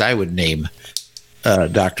place I would name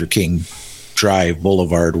Dr. King Drive,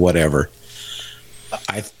 Boulevard, whatever.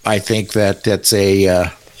 I think that's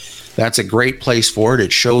a great place for it.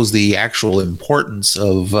 It shows the actual importance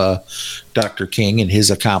of Dr. King and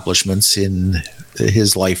his accomplishments in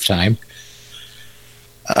his lifetime.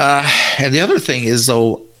 And the other thing is,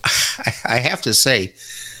 though, I have to say,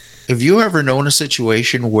 have you ever known a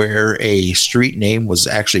situation where a street name was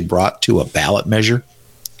actually brought to a ballot measure?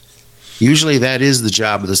 Usually that is the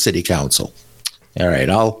job of the city council. All right,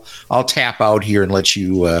 I'll tap out here and let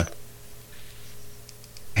you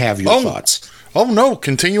have your thoughts. Oh no,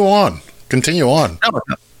 continue on. Continue on. No,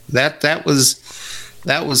 that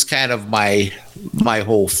was kind of my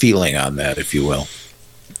whole feeling on that, if you will.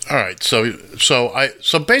 All right. So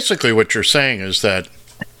basically what you're saying is that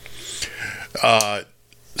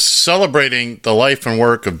celebrating the life and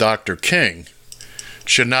work of Dr. King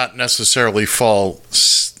should not necessarily fall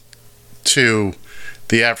to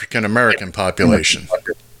the African American population.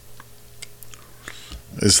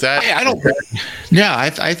 Is that? I don't. Yeah,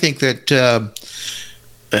 I think that.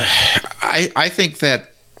 I think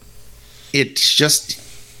that it's just.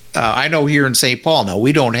 I know here in St. Paul now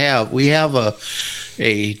we have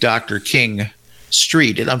a Dr. King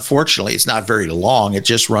street, and unfortunately it's not very long. It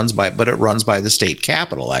just runs by the state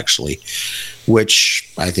capitol actually,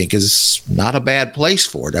 which I think is not a bad place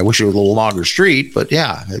for it. I wish it was a little longer street, but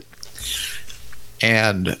yeah.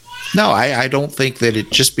 And no, I don't think that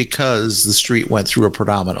it just because the street went through a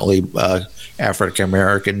predominantly African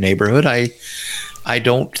American neighborhood. I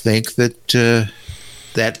don't think that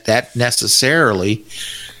that necessarily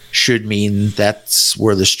should mean that's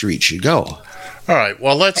where the street should go. All right.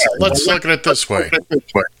 Well, let's look at it this way.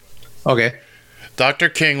 Okay. Dr.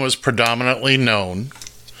 King was predominantly known.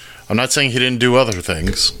 I'm not saying he didn't do other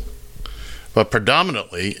things, but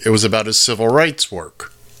predominantly it was about his civil rights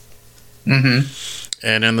work. Mm-hmm.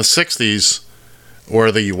 And in the 60s,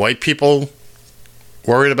 were the white people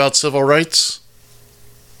worried about civil rights?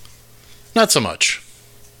 Not so much.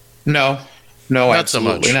 No, not so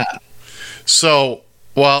much. absolutely not. So,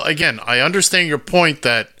 well, again, I understand your point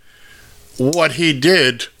that what he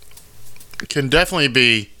did can definitely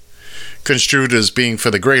be construed as being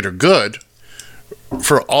for the greater good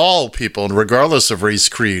for all people, regardless of race,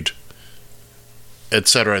 creed,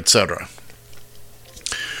 etc., etc.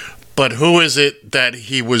 But who is it that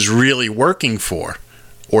he was really working for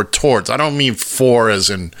or towards? I don't mean for as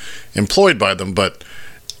in employed by them, but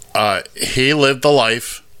he lived the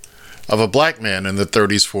life of a black man in the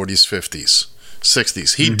 30s, 40s, 50s,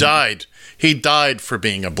 60s. He died for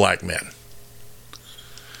being a black man.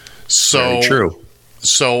 So Very true.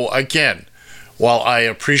 So again, while I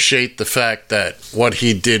appreciate the fact that what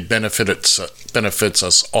he did benefits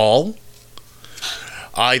us all,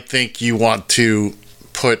 I think you want to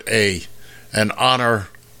put an honor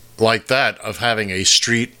like that of having a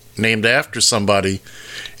street named after somebody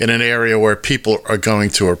in an area where people are going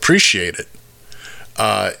to appreciate it.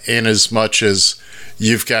 In as much as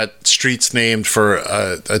you've got streets named for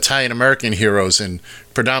Italian American heroes in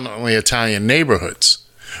predominantly Italian neighborhoods.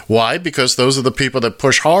 Why? Because those are the people that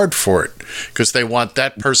push hard for it, because they want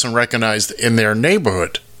that person recognized in their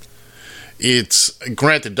neighborhood. It's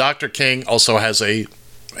granted, Dr. King also has a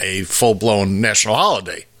full-blown national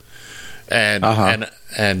holiday, and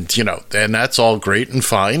you know, and that's all great and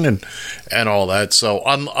fine and all that. So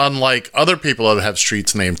unlike other people that have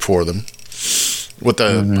streets named for them, with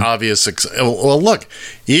the obvious well, look,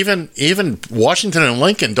 even Washington and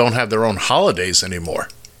Lincoln don't have their own holidays anymore.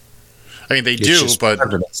 I mean, they do, but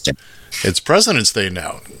it's President's Day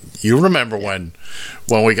now. You remember when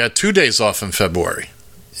we got 2 days off in February?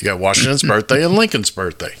 You got Washington's birthday and Lincoln's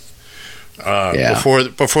birthday.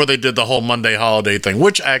 Before they did the whole Monday holiday thing,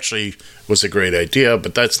 which actually was a great idea,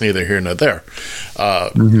 but that's neither here nor there.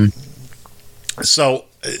 So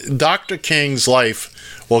Dr. King's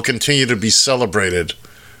life will continue to be celebrated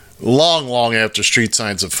long, long after street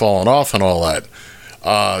signs have fallen off and all that.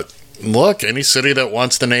 Look, any city that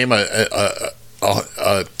wants to name say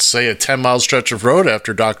a 10-mile stretch of road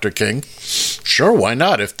after Dr. King, sure, why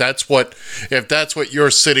not? If that's what your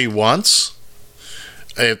city wants,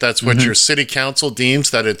 if that's what your city council deems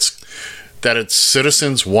that its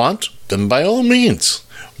citizens want, then by all means.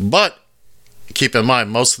 But keep in mind,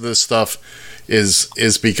 most of this stuff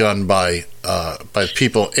is begun by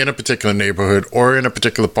people in a particular neighborhood or in a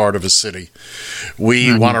particular part of a city.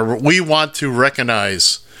 We want to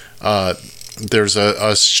recognize. There's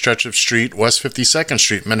a stretch of street, West 52nd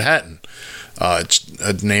Street, Manhattan.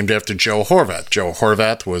 It's named after Joe Horvath. Joe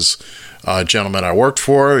Horvath was a gentleman I worked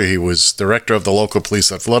for. He was director of the local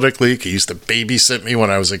police athletic league. He used to babysit me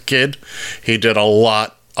when I was a kid. He did a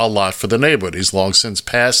lot for the neighborhood. He's long since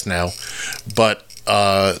passed now, but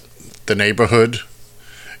the neighborhood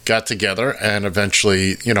got together and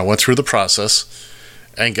eventually, went through the process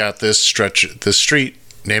and got this street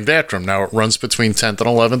named after him. Now it runs between 10th and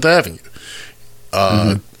 11th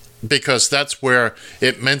Avenue, because that's where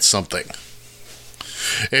it meant something.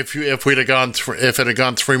 If it had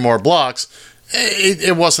gone 3 more blocks,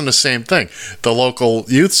 it wasn't the same thing. The local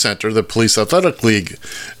youth center, the police athletic league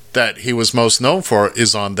that he was most known for,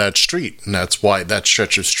 is on that street, and that's why that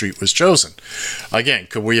stretch of street was chosen. Again,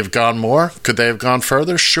 could we have gone more? Could they have gone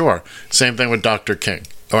further? Sure. Same thing with Dr. King.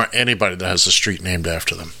 or anybody that has a street named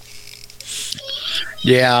after them.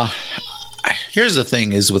 Yeah. Here's the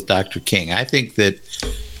thing is with Dr. King, I think that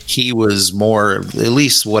he was more, at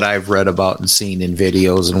least what I've read about and seen in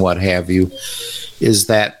videos and what have you, is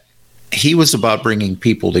that he was about bringing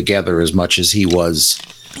people together as much as he wanted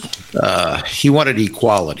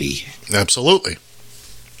equality. Absolutely.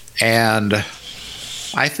 And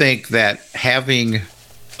I think that having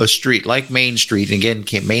a street like Main Street, and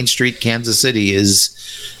again, Main Street, Kansas City, is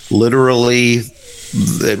literally,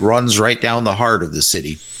 it runs right down the heart of the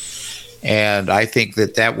city. And I think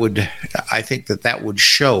that would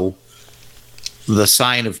show the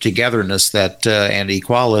sign of togetherness that and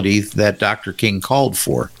equality that Dr. King called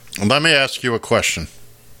for. Let me ask you a question.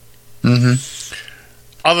 Mm-hmm.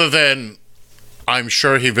 Other than, I'm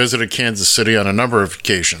sure he visited Kansas City on a number of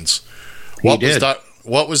occasions.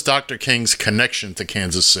 What was Dr. King's connection to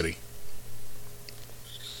Kansas City?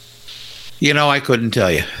 I couldn't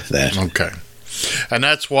tell you that. Okay. And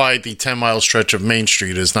that's why the 10-mile stretch of Main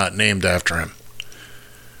Street is not named after him.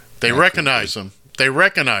 They recognize him. They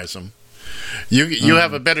recognize him. You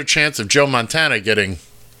have a better chance of Joe Montana getting,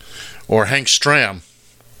 or Hank Stram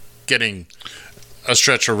getting a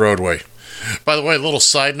stretch of roadway. By the way, a little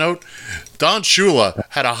side note, Don Shula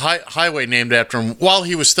had a highway named after him while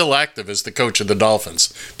he was still active as the coach of the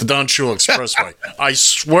Dolphins, the Don Shula Expressway. I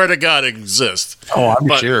swear to God it exists. Oh, I'm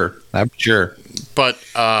sure. But,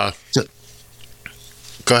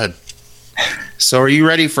 go ahead. So are you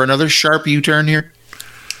ready for another sharp U-turn here?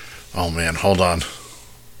 Oh, man, hold on.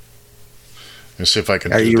 Let me see if I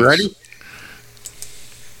can do this. Are you ready?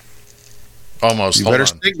 Almost. You better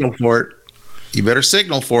signal for it. You better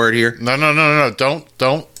signal for it here. No.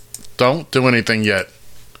 Don't do anything yet.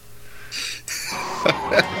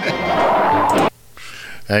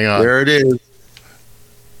 Hang on. There it is.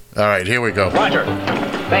 All right, here we go. Roger.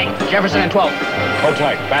 Bank, Jefferson and 12. Hold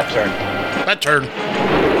tight. Bat turn. Bat turn.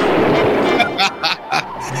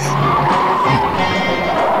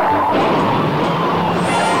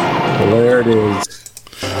 There it is.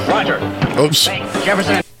 Roger. Oops. Bank,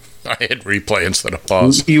 Jefferson. I hit replay instead of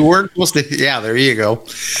pause. You weren't supposed to. Yeah, there you go.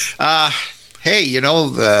 Hey, you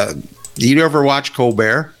ever watch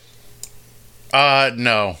Colbert?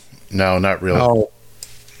 No, not really. Oh.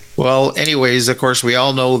 Well, anyways, of course, we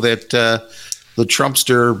all know that the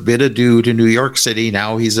Trumpster bid adieu to New York City.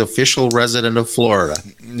 Now he's official resident of Florida.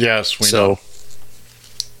 Yes, we know.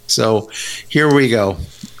 So here we go.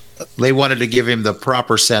 They wanted to give him the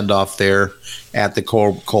proper send-off there at the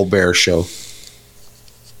Colbert Show.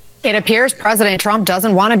 It appears President Trump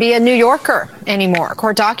doesn't want to be a New Yorker anymore.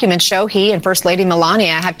 Court documents show he and First Lady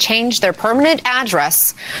Melania have changed their permanent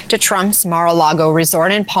address to Trump's Mar-a-Lago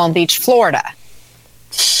resort in Palm Beach, Florida.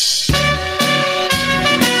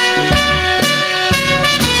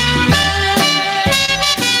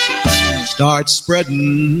 Start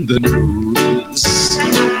spreading the news.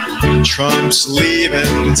 Trump's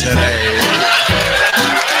leaving today.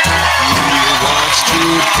 To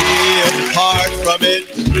be apart from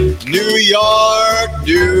it, New York,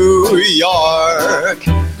 New York,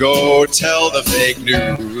 go tell the fake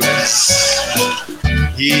news.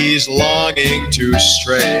 He's longing to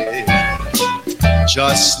stray,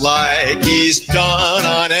 just like he's done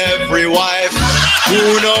on every wife,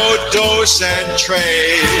 Uno, Dos, and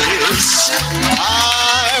Tres.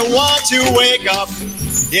 I want to wake up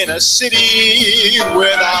in a city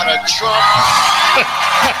without a Trump.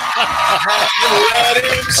 Let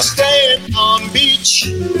him stay in Palm Beach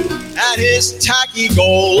at his tacky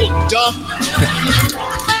gold dump.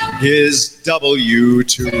 His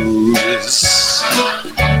W-2s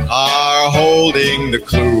are holding the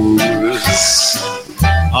clues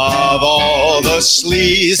of all the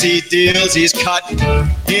sleazy deals he's cut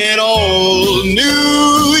in old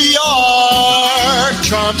New York.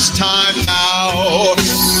 Trump's time now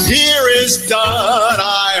here is done.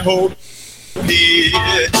 I hope he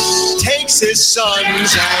takes his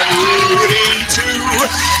sons and rooting to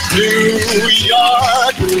New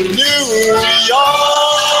York, New York.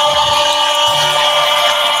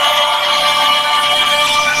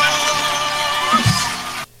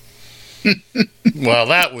 Well,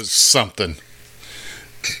 that was something.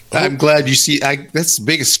 I'm glad you see. That's the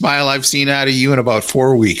biggest smile I've seen out of you in about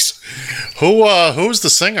 4 weeks. Who's the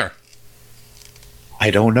singer?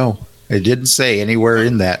 I don't know. It didn't say anywhere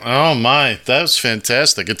in that. Oh my, that was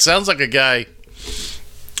fantastic. It sounds like a guy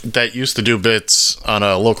that used to do bits on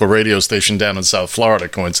a local radio station down in South Florida,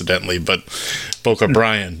 coincidentally, but Boca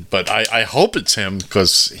Brian. But I hope it's him,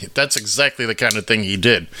 because that's exactly the kind of thing he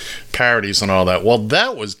did. Parodies and all that. Well,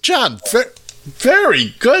 that was, John,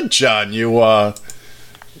 very good, John. You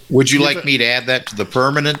Would you like me to add that to the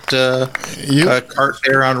permanent cart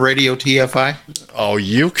there on Radio TFI? Oh,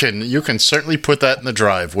 you can certainly put that in the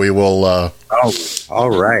drive. We will.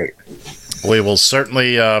 All right. We will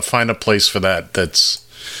certainly find a place for that. That's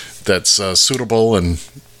suitable. And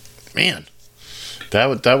man,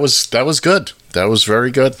 that was good. That was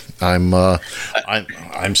very good. I'm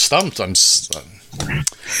stumped.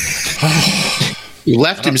 You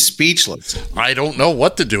left him speechless. I don't know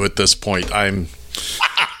what to do at this point.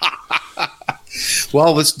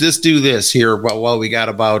 Well, let's just do this here. While we got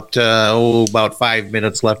about 5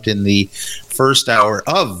 minutes left in the first hour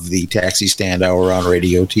of the Taxi Stand Hour on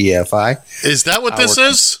Radio TFI. Is that what this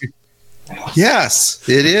is? Yes,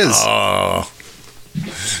 it is. Oh.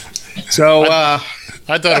 So I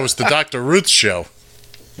thought it was the Dr. Ruth show.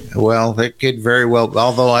 Well, that could very well,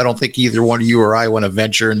 although I don't think either one of you or I want to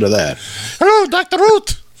venture into that. Hello, Dr.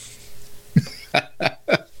 Ruth.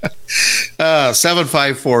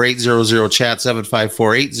 754-800-CHAT,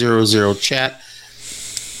 754-800-CHAT,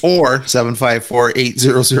 or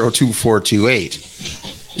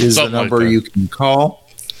 754-800-2428 is the number you can call.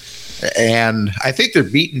 And I think they're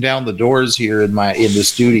beating down the doors here in the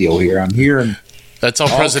studio here. I'm hearing that's our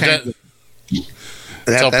president.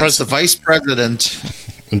 That's the vice president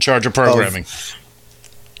in charge of programming.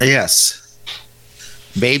 Yes,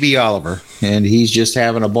 Baby Oliver, and he's just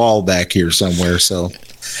having a ball back here somewhere. So.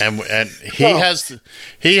 And he has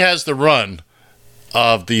the run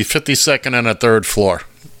of the 52nd and a third floor.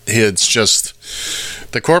 It's just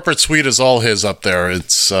the corporate suite is all his up there.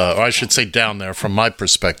 It's or I should say down there from my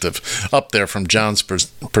perspective, up there from John's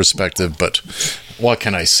perspective. But what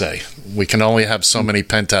can I say? We can only have so many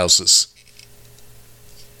penthouses.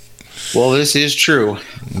 Well, this is true.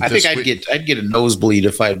 I think I'd get a nosebleed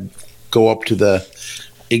if I go up to the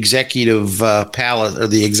executive palace or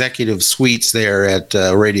the executive suites there at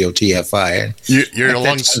Radio TFI. Your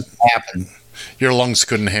lungs happen. Your lungs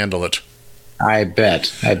couldn't handle it. I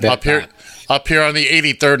bet. Up here on the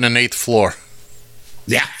 83rd and 8th floor.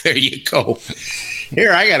 Yeah, there you go.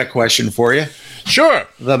 Here, I got a question for you. Sure.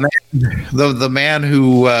 The man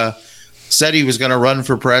who said he was going to run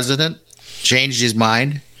for president changed his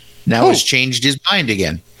mind. Now has changed his mind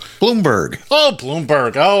again. Bloomberg. Oh,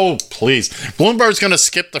 Bloomberg. Oh, please. Bloomberg's going to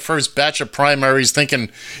skip the first batch of primaries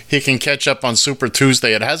thinking he can catch up on Super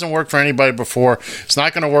Tuesday. It hasn't worked for anybody before. It's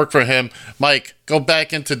not going to work for him. Mike, go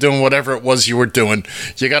back into doing whatever it was you were doing.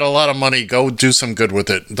 You got a lot of money. Go do some good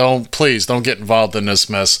with it. Please don't get involved in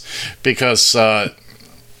this mess because, look,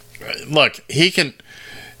 he'll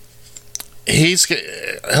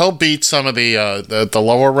beat some of the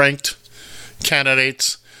lower ranked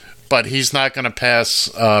candidates. But he's not going to pass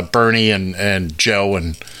Bernie and Joe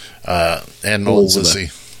and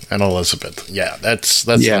Lizzie and Elizabeth. Yeah, that's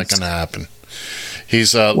not going to happen.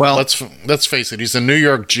 He's let's face it. He's a New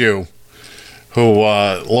York Jew who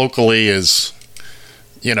locally is,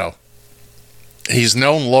 he's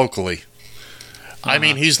known locally. I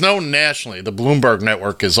mean, he's known nationally. The Bloomberg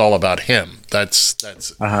Network is all about him. That's.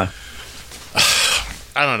 I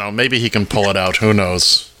don't know. Maybe he can pull it out. Who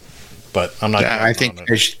knows? But I'm not. I think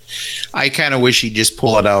I kind of wish he'd just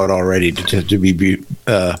pull it out already. To be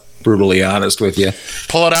brutally honest with you,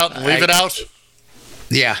 pull it out and leave it out.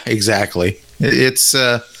 Yeah, exactly. It's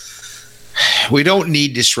we don't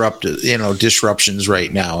need disruptions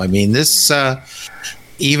right now. I mean, this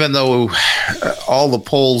even though all the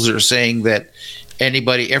polls are saying that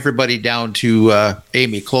everybody down to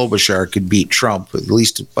Amy Klobuchar could beat Trump, at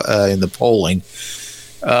least in the polling.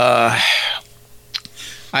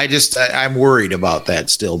 I'm worried about that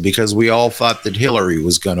still because we all thought that Hillary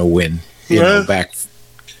was going to win, back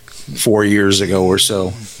 4 years ago or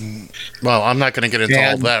so. Well, I'm not going to get into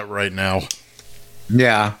all that right now.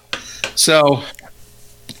 Yeah. So,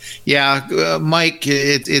 Mike,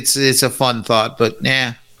 it's a fun thought, but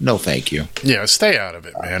no, thank you. Yeah, stay out of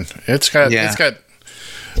it, man. It's got.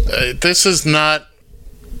 This is not.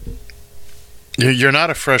 You're not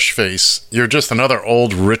a fresh face. You're just another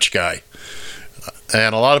old rich guy.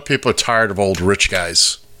 And a lot of people are tired of old rich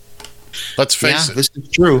guys. Let's face it. This is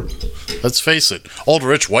true. Let's face it. Old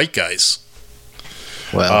rich white guys.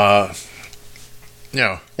 Well,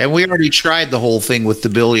 and we already tried the whole thing with the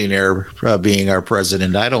billionaire being our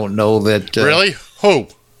president. I don't know that. Really? Who?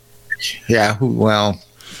 Yeah. Well,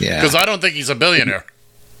 yeah. Because I don't think he's a billionaire.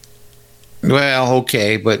 Well,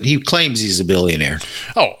 okay, but he claims he's a billionaire.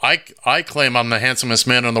 Oh, I claim I'm the handsomest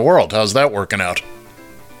man in the world. How's that working out?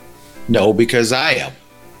 No, because I am.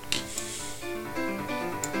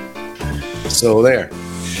 So there.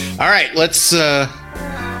 All right, let's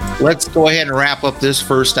let's go ahead and wrap up this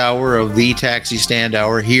first hour of the Taxi Stand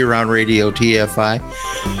Hour here on Radio TFI.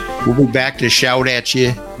 We'll be back to shout at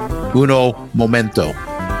you. Uno momento.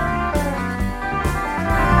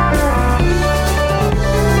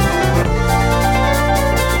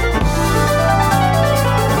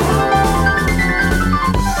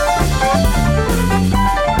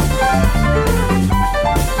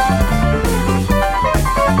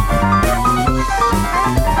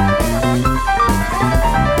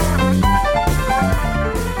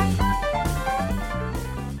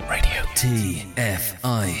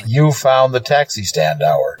 You found the Taxi Stand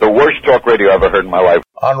Hour. The worst talk radio I ever heard in my life.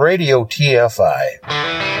 On Radio TFI.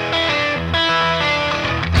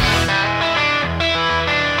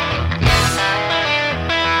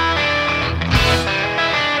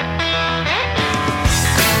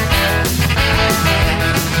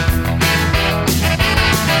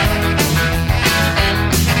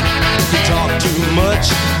 You talk too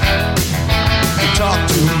much. You talk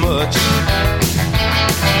too much.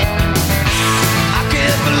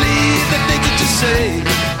 Believe the things that you say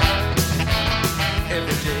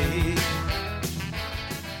every day.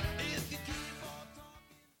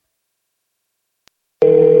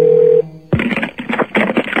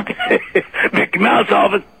 Mickey Mouse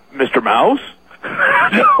office. Mr. Mouse?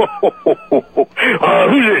 No.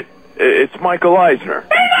 Who's it? It's Michael Eisner.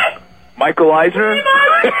 Michael Eisner?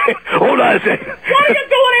 Hold on a second. What are you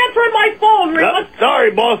doing answering my phone, Remus?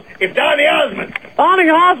 Sorry, boss. It's Donny Osmond. Donny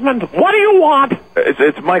Osmond, what do you want?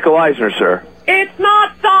 It's Michael Eisner, sir. It's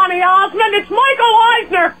not Donny Osmond, it's Michael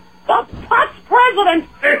Eisner, the past president.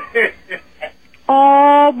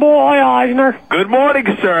 Oh, boy, Eisner. Good morning,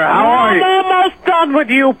 sir. How are you? I'm almost done with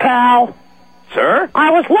you, pal. Sir?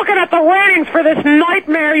 I was looking at the ratings for this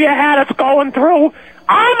nightmare you had us going through.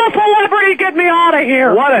 I'm a celebrity, get me out of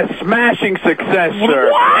here. What a smashing success,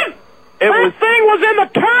 sir. What? That thing was in the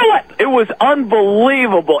toilet. It was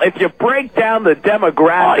unbelievable. If you break down the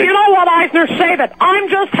demographics... Oh, you know what, Eisner? Save it. I'm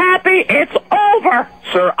just happy it's over.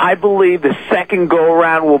 Sir, I believe the second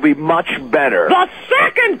go-around will be much better. The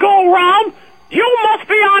second go-round? You must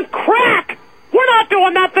be on crack. We're not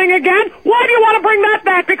doing that thing again. Why do you want to bring that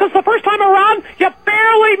back? Because the first time around, you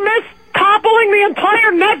barely missed toppling the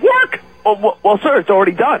entire network? Well, sir, it's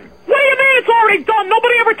already done. What do you mean it's already done?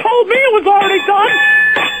 Nobody ever told me it was already done.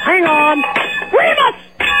 Hang on. Remus!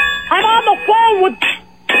 I'm on the phone with...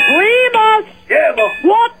 Remus! Yeah, boss.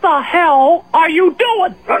 What the hell are you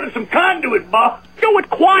doing? Running some conduit, boss. Do it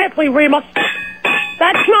quietly, Remus.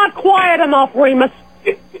 That's not quiet enough, Remus.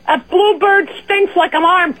 That bluebird stinks like an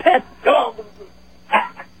armpit.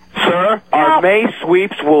 Sir, our May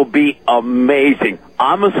sweeps will be amazing.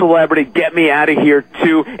 I'm a celebrity. Get me out of here,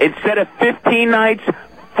 too. Instead of 15 nights,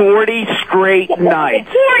 40 straight nights.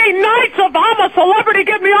 40 nights of I'm a celebrity,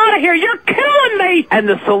 get me out of here. You're killing me. And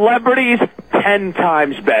the celebrities, 10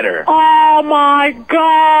 times better. Oh, my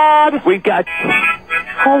God. We got...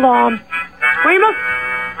 Hold on. Remus?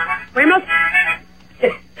 Remus?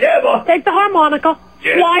 Yeah, boss. Take the harmonica,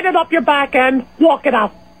 slide it up your back end, walk it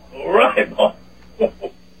out. All right, boss.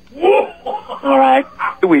 All right.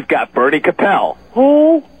 We've got Bernie Capel.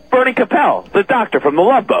 Who? Bernie Capel, the doctor from the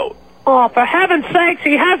Love Boat. Oh, for heaven's sakes,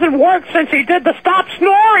 he hasn't worked since he did the Stop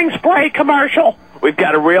Snoring Spray commercial. We've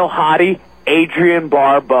got a real hottie, Adrienne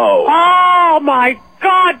Barbeau. Oh, my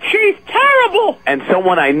God, she's terrible. And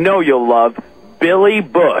someone I know you'll love, Billy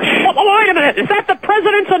Bush. Oh, wait a minute, is that the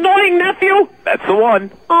president's annoying nephew? That's the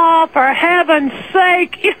one. Oh, for heaven's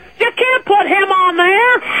sake, you can't put him on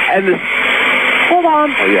there. And the... Hold on.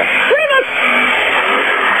 Oh, yeah. Remus!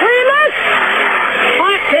 Remus!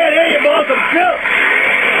 I can't hear you, boss. I'm still.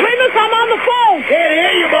 Remus, I'm on the phone. Can't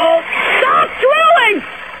hear you, boss. Stop drilling!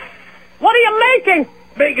 What are you making?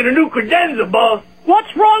 Making a new credenza, boss.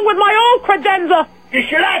 What's wrong with my old credenza? Your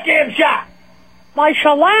shellac-am shot. My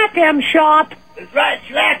shellac-am shot? That's right,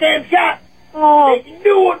 shellac-am shot. Oh. Make a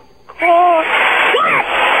new one. Oh.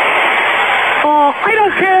 Oh, I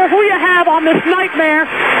don't care who you have on this nightmare.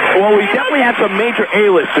 Well, we definitely have some major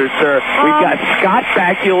A-listers, sir. We've got Scott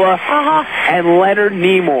Bakula and Leonard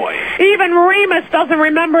Nimoy. Even Remus doesn't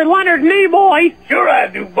remember Leonard Nimoy. Sure I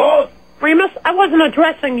do, boss. Remus, I wasn't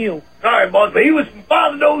addressing you. Sorry, boss, but he was from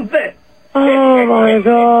Father Knows Best. Oh, my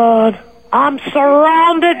God. I'm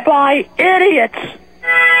surrounded by idiots.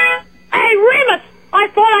 Hey, Remus, I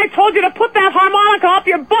thought I told you to put that harmonica up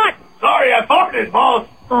your butt. Sorry, I farted, boss.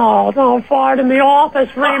 Oh, don't fart in the office,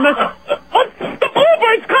 Remus. The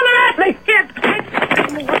Bluebird's coming at me.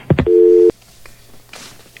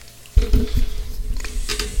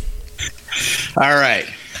 All right.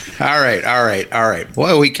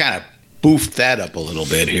 Well, we kind of boofed that up a little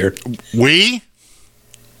bit here. We?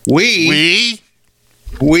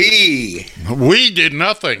 We did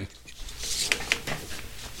nothing.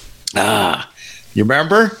 You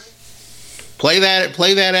remember? Play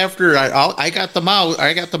that after I got the mouse.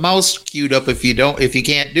 I got the mouse queued up. If you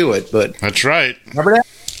can't do it, but that's right. Remember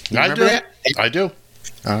that? I do.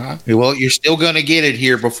 Well, you're still going to get it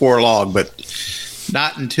here before long, but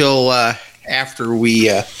not until after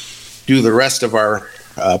we do the rest of our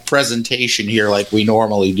presentation here, like we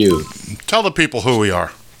normally do. Tell the people who we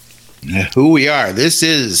are. Who we are. This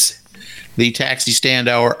is the Taxi Stand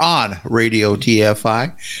Hour on Radio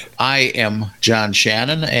TFI. I am John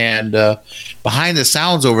Shannon, and behind the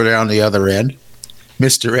sounds over there on the other end,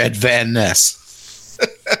 Mr. Ed Van Ness.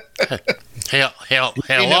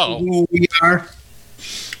 Hello. Who we are?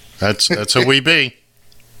 That's who we be.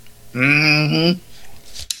 Mm-hmm.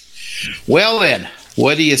 Well then,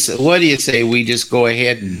 what do you say we just go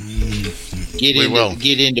ahead and get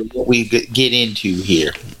into what we get into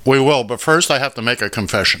here? We will, but first I have to make a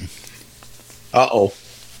confession. Uh-oh.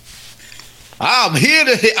 I'm here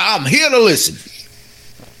to listen.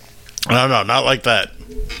 No, not like that.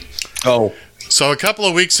 Oh. So a couple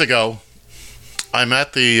of weeks ago, I'm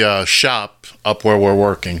at the shop up where we're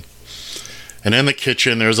working. And in the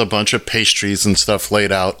kitchen, there's a bunch of pastries and stuff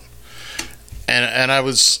laid out. And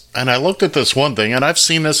I looked at this one thing, and I've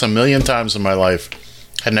seen this a million times in my life.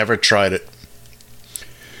 Had never tried it.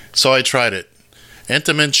 So I tried it.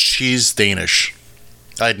 Entenmann's cheese Danish.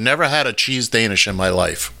 I'd never had a cheese Danish in my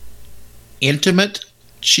life. Intimate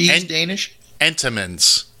cheese Danish?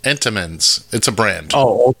 Entenmann's. It's a brand.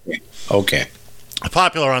 Oh, okay.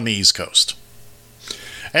 Popular on the East Coast.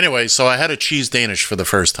 Anyway, so I had a cheese Danish for the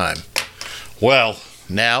first time. Well,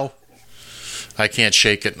 now I can't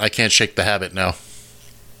shake it. I can't shake the habit now.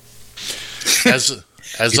 As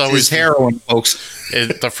always, heroin, folks.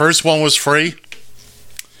 The first one was free,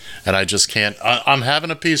 and I just can't. I'm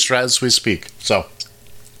having a piece as we speak. So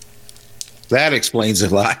that explains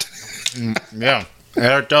a lot. Yeah,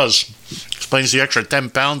 it does. Explains the extra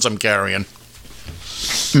 10 pounds I'm carrying.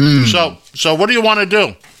 So what do you want to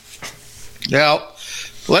do? Now,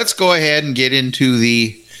 let's go ahead and get into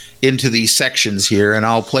these sections here, and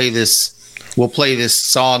I'll play this. We'll play this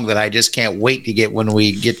song that I just can't wait to get when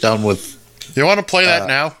we get done with. You want to play that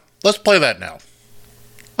now? Let's play that now.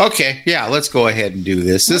 Okay, yeah, let's go ahead and do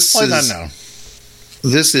this. Let's play that now.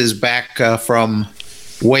 This is back from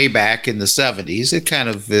way back in the 70s. It kind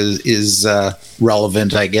of is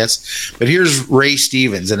relevant, I guess. But here's Ray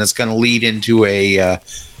Stevens, and it's going to lead into a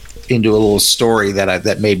little story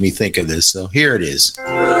that made me think of this. So here it is.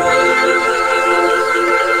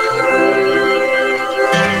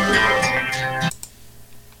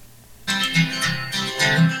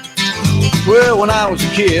 Well, when I was a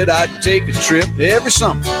kid, I'd take a trip every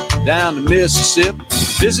summer down to Mississippi,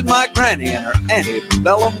 visit my granny and her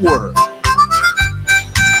antebellum world.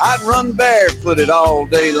 I'd run barefooted all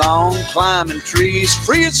day long, climbing trees,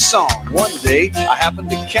 free as a song. One day, I happened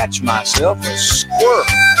to catch myself a squirrel.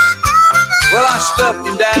 Well, I stuffed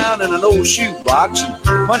him down in an old shoebox and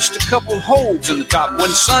punched a couple holes in the top. When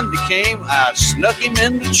Sunday came, I snuck him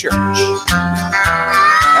into church.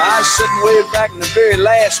 I was sitting way back in the very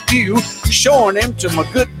last pew, showing him to my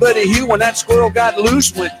good buddy Hugh. When that squirrel got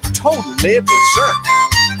loose, went totally berserk.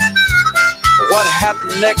 What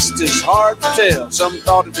happened next is hard to tell. Some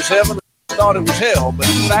thought it was heaven, some thought it was hell. But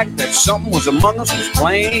the fact that something was among us was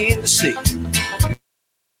plain to see.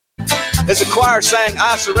 As the choir sang,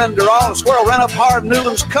 I surrender all, the squirrel ran up Harv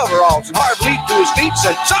Newland's coveralls, and Harv leaped to his feet,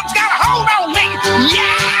 said, something's got a hold on me!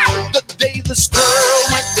 Yeah! The day the squirrel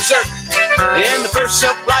went berserk in the first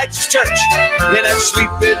self-righteous church in that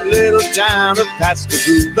sleepy little town of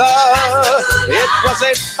Pascagoula. It was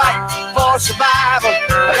a fight for survival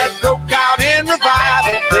that broke out in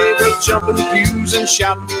revival. They were jumping the pews and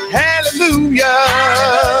shouting, hallelujah!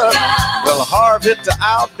 Well, Harv hit the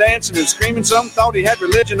out dancing and screaming. Some thought he had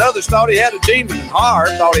religion, others thought he had a demon, and Harv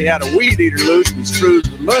thought he had a weed eater loose and screwed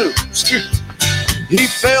the moon. He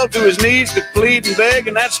fell to his knees to plead and beg,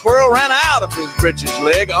 and that squirrel ran out of his britches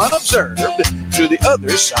leg unobserved to the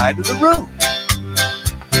other side of the room.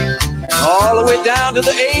 All the way down to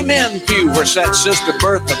the amen pew where sat Sister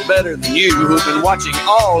Bertha Better Than You, who'd been watching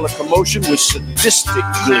all the commotion with sadistic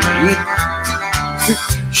glee.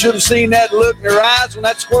 Should have seen that look in her eyes when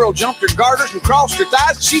that squirrel jumped her garters and crossed her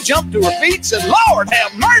thighs. She jumped to her feet and said, Lord,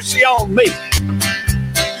 have mercy on me.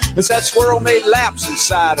 As that squirrel made laps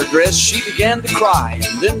inside her dress, she began to cry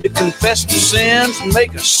and then to confess to sins and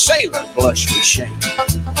make a sailor blush with shame.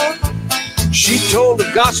 She told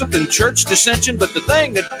of gossip and church dissension, but the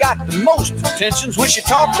thing that got the most attention was when she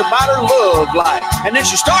talked about her love life. And then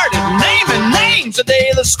she started naming names the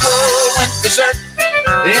day the squirrel went berserk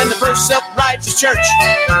in the first self Baptist Church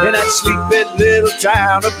in that sleepy little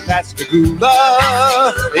town of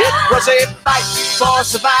Pascagoula. It was a fight for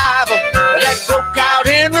survival that broke out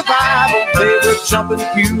in revival. They were jumping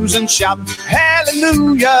pews and shouting,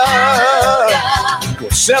 hallelujah. Well,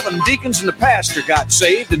 7 deacons and the pastor got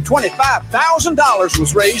saved, and $25,000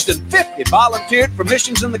 was raised, and 50 volunteered for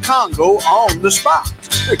missions in the Congo on the spot.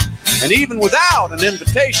 And even without an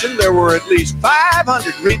invitation, there were at least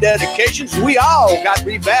 500 rededications. We all got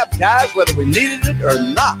rebaptized, whether we needed it or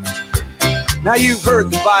not. Now you've heard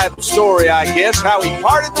the Bible story, I guess, how he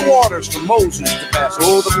parted the waters for Moses to pass.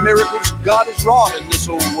 Oh, the miracles God has wrought in this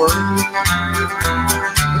old world.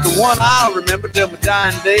 But the one I'll remember till my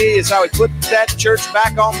dying day is how he put that church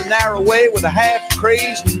back on the narrow way with a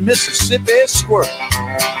half-crazed Mississippi squirrel.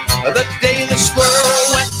 The day the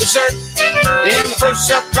squirrel went berserk in the First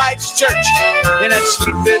Baptist Church in that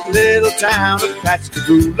sleepy little town of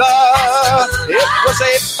Pascagoula. It was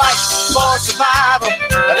a fight for survival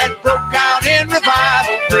that broke out in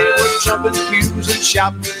revival. They were jumping pews and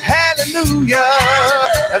shouting, hallelujah.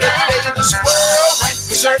 The day the squirrel went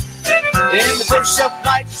berserk in the First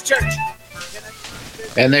Baptist Church.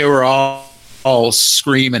 And they were all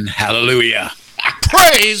screaming, hallelujah.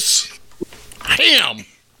 Praise him.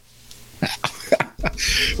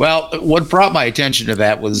 Well, what brought my attention to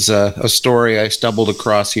that was a story I stumbled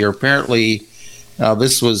across here. Apparently,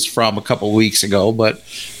 this was from a couple weeks ago, but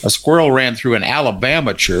a squirrel ran through an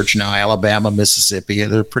Alabama church. Now, Alabama, Mississippi,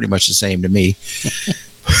 they're pretty much the same to me.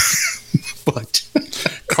 But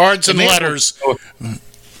cards and letters.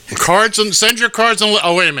 Send your cards and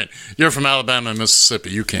oh, wait a minute. You're from Alabama and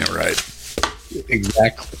Mississippi. You can't write.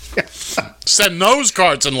 Exactly. Send those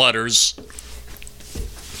cards and letters.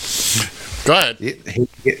 Go ahead.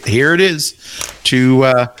 Here it is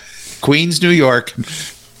to Queens, New York,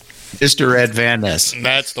 Mr. Ed Van Ness.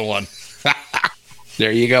 That's the one.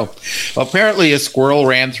 There you go. Apparently, a squirrel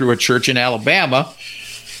ran through a church in Alabama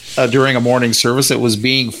during a morning service that was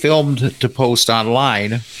being filmed to post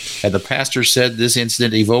online, and the pastor said this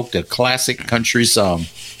incident evoked a classic country song.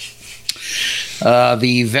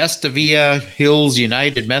 The Vestavia Hills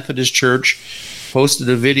United Methodist Church posted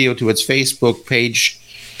a video to its Facebook page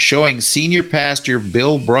showing Senior Pastor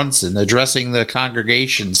Bill Brunson addressing the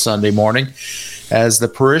congregation Sunday morning, as the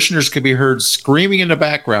parishioners could be heard screaming in the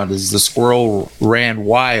background as the squirrel ran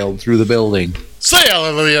wild through the building. Say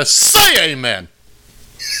hallelujah, say amen.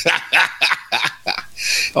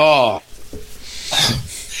 Oh,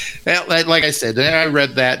 like I said, I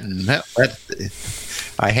read that, and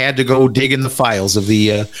I had to go dig in the files of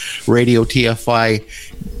the Radio TFI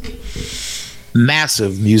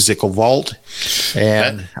massive musical vault,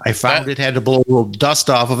 and I found it had to blow a little dust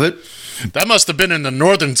off of it. That must have been in the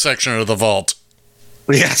northern section of the vault.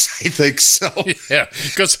 Yes, I think so. Yeah,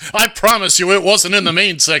 because I promise you it wasn't in the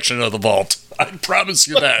main section of the vault. I promise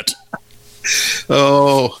you that.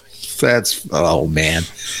 Oh, man.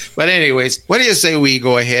 But anyways, what do you say we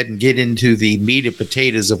go ahead and get into the meat and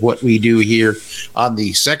potatoes of what we do here on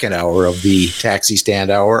the second hour of the Taxi Stand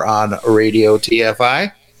Hour on Radio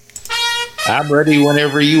TFI? I'm ready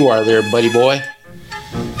whenever you are there, buddy boy.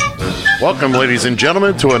 Welcome, ladies and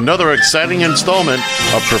gentlemen, to another exciting installment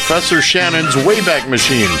of Professor Shannon's Wayback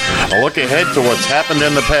Machine, a look ahead to what's happened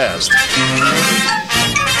in the past.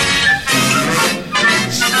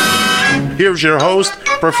 Here's your host,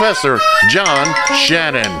 Professor John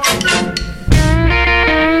Shannon.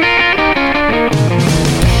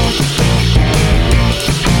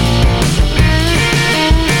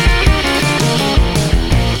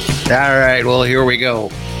 All right, well, here we go.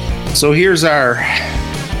 So here's our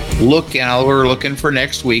look, and we're looking for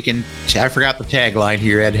next week. And I forgot the tagline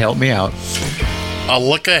here, Ed. Help me out. A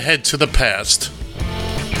look ahead to the past.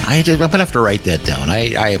 I'm going to have to write that down.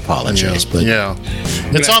 I apologize. Yeah, but yeah.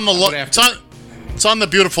 It's on the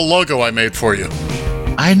beautiful logo I made for you.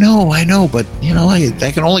 I know, but,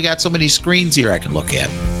 I can only got so many screens here I can look at.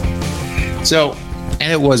 So,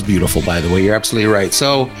 and it was beautiful, by the way. You're absolutely right.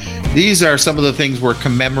 So, these are some of the things we're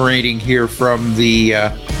commemorating here from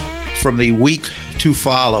the week to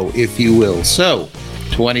follow, if you will. So,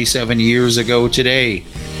 27 years ago today,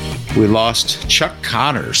 we lost Chuck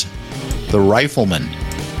Connors, the rifleman.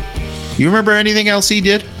 You remember anything else he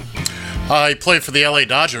did? He played for the LA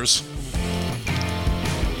Dodgers.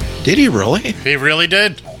 Did he really? He really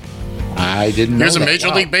did. I didn't know. He was a Major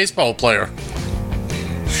League Baseball player.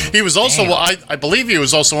 He was also, I believe he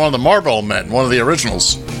was also one of the Marlboro Men, one of the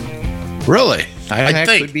originals. Really? I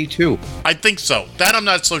think could be too. I think so. That I'm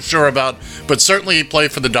not so sure about, but certainly he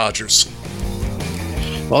played for the Dodgers.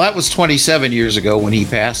 Well, that was 27 years ago when he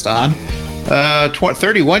passed on.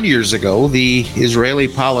 31 years ago, in the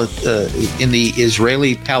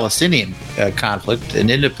Israeli-Palestinian conflict, an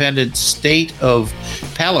independent state of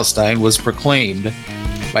Palestine was proclaimed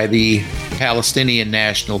by the Palestinian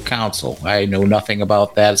National Council. I know nothing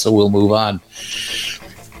about that, so we'll move on.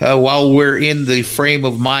 While we're in the frame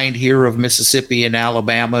of mind here of Mississippi and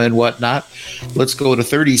Alabama and whatnot, let's go to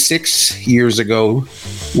 36 years ago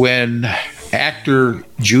when actor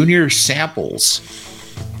Junior Samples.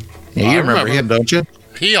 Yeah, you remember him, don't you?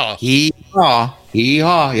 Hee-haw.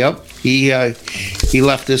 Hee-haw, yep. He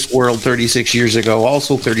left this world 36 years ago.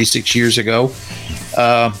 Also 36 years ago.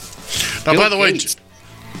 Now, by the way,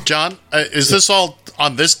 John, is this all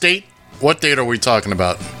on this date? What date are we talking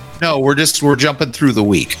about? No, we're jumping through the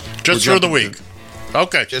week. Just through the week.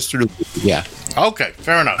 Okay. Just through the week, yeah. Okay,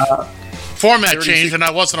 fair enough. Format changed and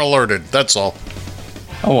I wasn't alerted. That's all.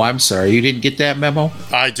 Oh, I'm sorry. You didn't get that memo?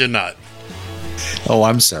 I did not. Oh,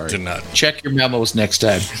 I'm sorry. Did not. Check your memos next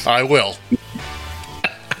time. I will.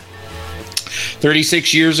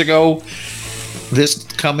 36 years ago, this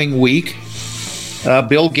coming week,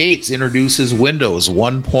 Bill Gates introduces Windows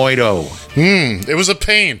 1.0. It was a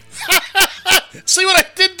pain. See what I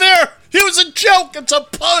did there? It was a joke. It's a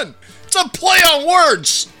pun. It's a play on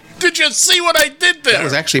words. Did you see what I did there? That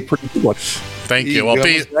was actually pretty good. Thank you. That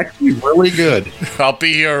was actually really good. I'll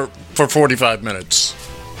be here for 45 minutes.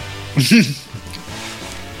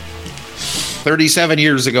 37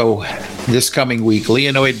 years ago, this coming week,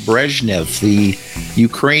 Leonid Brezhnev, the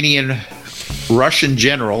Ukrainian Russian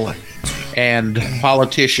general and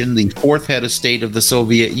politician, the fourth head of state of the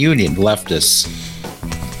Soviet Union, left us.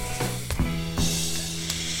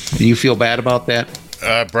 Do you feel bad about that?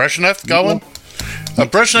 Brezhnev going?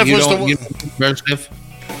 Brezhnev was the one.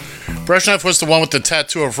 Brezhnev was the one with the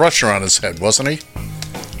tattoo of Russia on his head, wasn't he?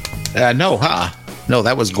 No, No,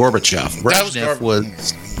 that was Gorbachev. Brezhnev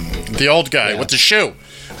was the old guy with the shoe.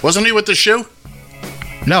 Wasn't he with the shoe?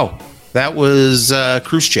 No, that was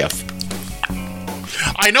Khrushchev.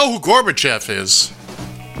 I know who Gorbachev is.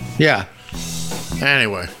 Yeah.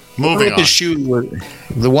 Anyway, moving on.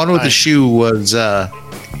 The one with the shoe was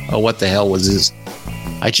what the hell was his?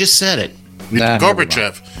 I just said it.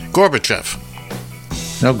 Gorbachev.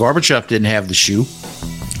 No, Gorbachev didn't have the shoe.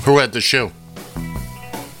 Who had the shoe?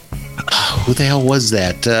 Who the hell was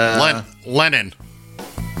that? Lenin.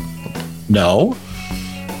 No.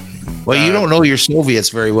 Well, you don't know your Soviets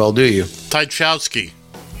very well, do you? Tchaikovsky.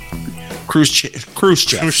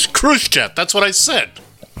 Khrushchev. That's what I said.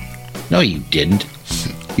 No, you didn't.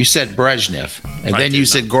 You said Brezhnev, and then you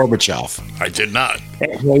said Gorbachev. I did not.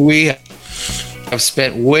 We have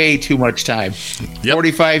spent way too much time.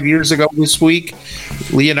 45 years ago this week,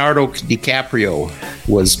 Leonardo DiCaprio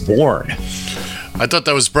was born. I thought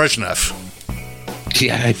that was Brezhnev.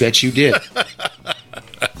 Yeah, I bet you did.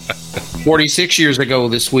 46 years ago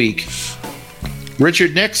this week,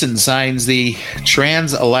 Richard Nixon signs the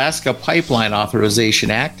Trans-Alaska Pipeline Authorization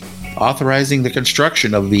Act, authorizing the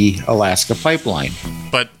construction of the Alaska Pipeline.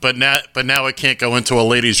 But now it can't go into a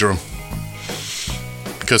ladies' room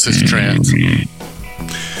because it's trans. Hey,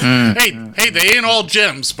 they ain't all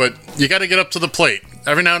gems, but you got to get up to the plate.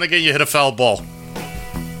 Every now and again, you hit a foul ball.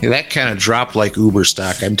 Yeah, that kind of dropped like Uber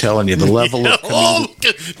stock. I'm telling you, the level of comedy.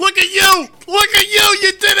 Look at you! Look at you!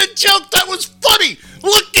 You did a joke that was funny.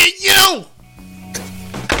 Look at you!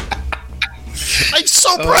 I'm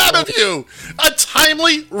so proud of you. A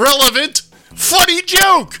timely, relevant, funny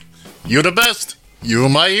joke. You're the best. You're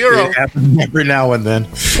my hero. It happens every now and then.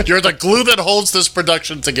 You're the glue that holds this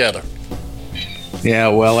production together. Yeah,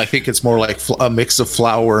 well, I think it's more like a mix of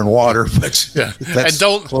flour and water, but yeah, that's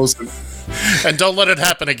close. And don't let it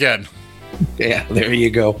happen again. Yeah, there you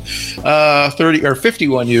go.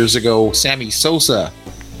 51 years ago, Sammy Sosa,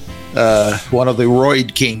 one of the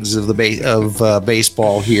roid kings of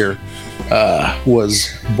baseball here, was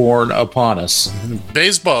born upon us.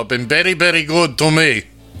 Baseball been very, very good to me.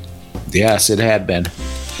 Yes, it had been.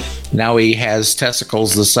 Now he has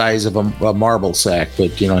testicles the size of a marble sack,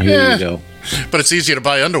 but here you go. But it's easier to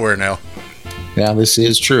buy underwear now. Yeah, this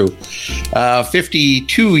is true.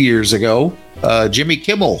 52 years ago, Jimmy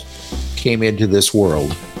Kimmel came into this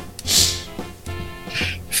world.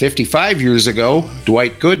 55 years ago,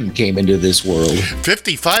 Dwight Gooden came into this world.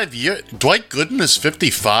 55 years? Dwight Gooden is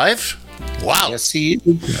 55? Wow. Yes, he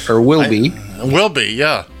is, or will be. Will be,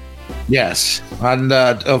 yeah. Yes,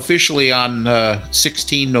 officially on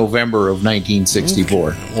 16 November of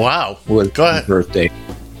 1964. Wow. Was his birthday.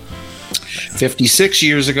 56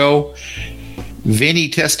 years ago, Vinny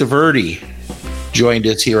Testaverde joined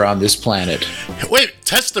us here on this planet. Wait,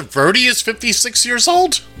 Testaverde is 56 years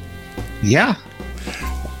old? Yeah.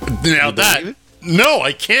 Now No,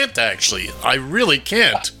 I can't actually. I really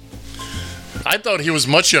can't. I thought he was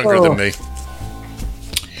much younger than me.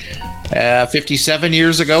 57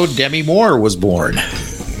 years ago, Demi Moore was born.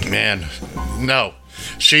 Man, no.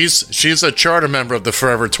 She's a charter member of the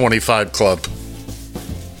Forever 25 Club.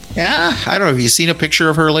 Yeah, I don't know. Have you seen a picture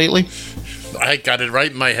of her lately? I got it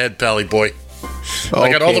right in my head, Pally boy. Okay,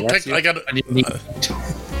 I got all the I got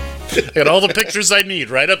all the pictures I need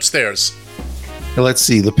right upstairs. Let's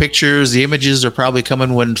see. The pictures, the images are probably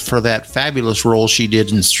coming for that fabulous role she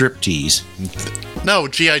did in Striptease. No,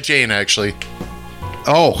 G.I. Jane, actually.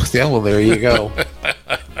 Oh, yeah, well, there you go.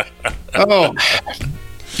 Oh,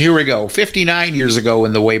 here we go. 59 years ago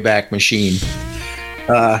in the Wayback Machine,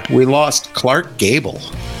 we lost Clark Gable.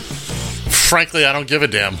 Frankly, I don't give a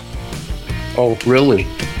damn. Oh, really?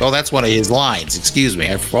 Oh, that's one of his lines. Excuse me.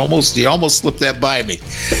 You almost slipped that by me.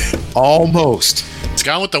 Almost. It's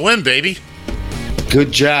gone with the wind, baby.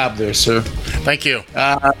 Good job there, sir. Thank you.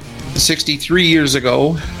 63 years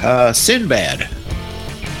ago, Sinbad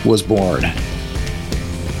was born.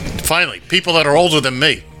 Finally, people that are older than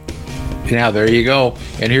me. Now, there you go.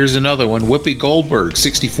 And here's another one. Whoopi Goldberg,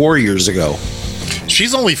 64 years ago.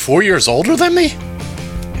 She's only 4 years older than me?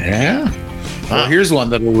 Yeah. Well, here's one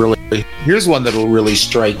that'll really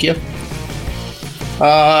strike you.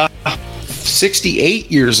 68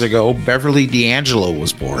 years ago, Beverly D'Angelo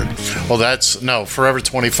was born. Well, that's Forever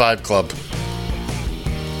 25 Club.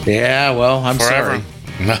 Yeah, well, I'm Forever.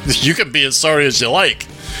 sorry. You can be as sorry as you like.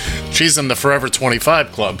 She's in the Forever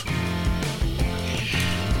 25 Club.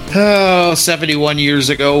 Oh, 71 years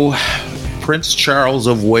ago, Prince Charles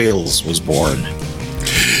of Wales was born.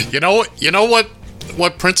 You know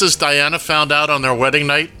what Princess Diana found out on their wedding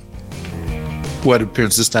night? What did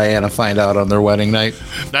Princess Diana find out on their wedding night?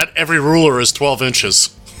 Not every ruler is 12 inches.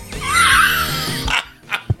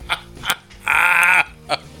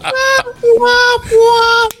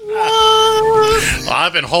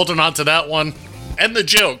 I've been holding on to that one and the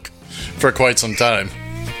joke for quite some time.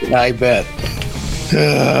 I bet.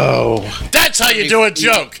 Oh. That's how you do a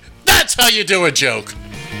joke. That's how you do a joke.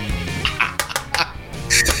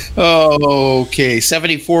 Oh, okay.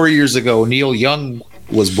 74 years ago, Neil Young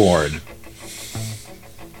was born.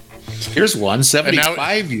 Here's one,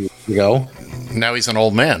 75 years ago. Now he's an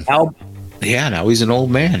old man. Now he's an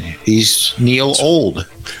old man. He's Neil Old.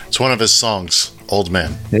 It's one of his songs, Old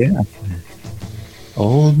Man. Yeah.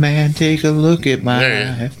 Old man, take a look at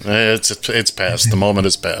my life. It's past. The moment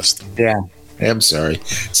is past. Yeah. I'm sorry.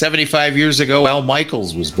 75 years ago, Al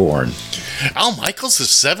Michaels was born. Al Michaels is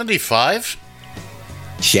 75?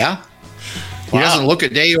 Yeah. He doesn't look a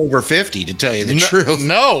day over 50, to tell you the truth.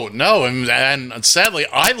 No. And sadly,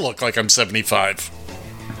 I look like I'm 75.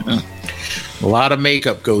 A lot of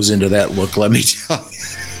makeup goes into that look, let me tell you.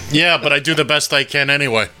 Yeah, but I do the best I can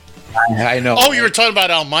anyway. I know. Oh, you were talking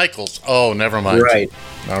about Al Michaels. Oh, never mind. Right.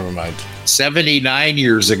 Never mind. 79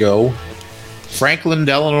 years ago, Franklin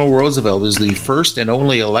Delano Roosevelt is the first and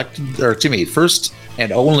only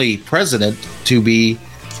president to be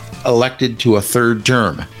elected to a third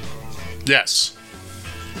term. Yes.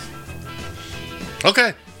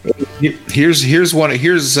 Okay. Here's one of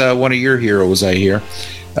your heroes. I hear.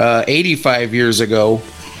 85 years ago,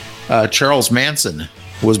 Charles Manson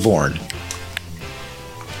was born.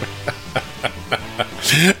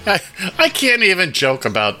 I can't even joke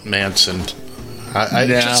about Manson.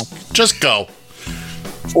 Just go.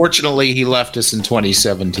 Fortunately, he left us in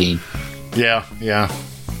 2017. Yeah.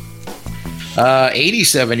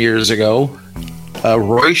 87 years ago,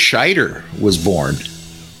 Roy Scheider was born.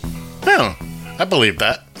 Oh, I believe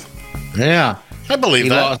that. Yeah. I believe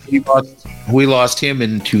that. We lost him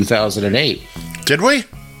in 2008. Did we?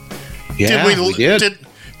 Yeah, we did.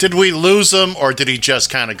 Did we lose him, or did he just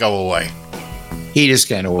kind of go away? He just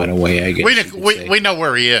kind of went away, I guess. We know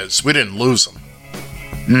where he is. We didn't lose him.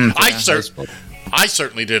 I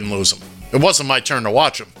certainly didn't lose him. It wasn't my turn to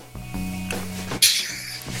watch him.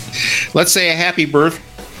 Let's say a happy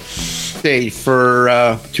birthday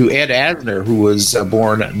to Ed Asner, who was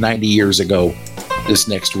born 90 years ago this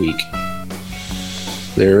next week.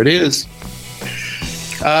 There it is.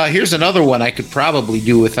 Here's another one I could probably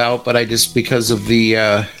do without, but because of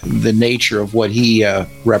the nature of what he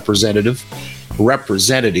represented.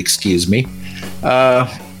 Excuse me.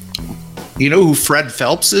 You know who Fred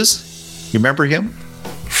Phelps is? You remember him?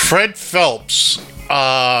 Fred Phelps.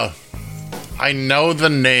 I know the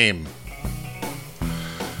name,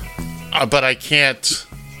 but I can't.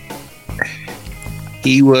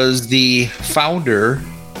 He was the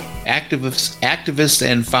activist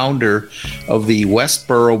and founder of the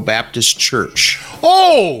Westboro Baptist Church.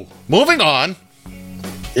 Oh, moving on.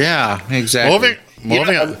 Yeah, exactly.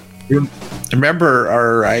 Moving on.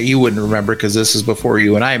 remember, you wouldn't remember because this is before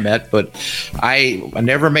you and I met, but I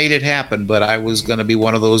never made it happen, but I was going to be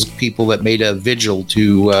one of those people that made a vigil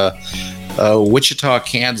to Wichita,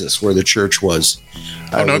 Kansas, where the church was.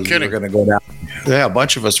 Oh, no kidding. We were going to go down. Yeah, a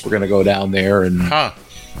bunch of us were going to go down there, and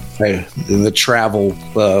the travel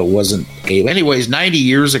wasn't able. Anyways, 90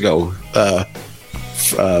 years ago,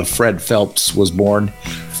 Fred Phelps was born.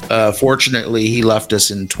 Fortunately, he left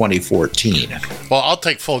us in 2014. Well, I'll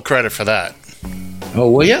take full credit for that. Oh,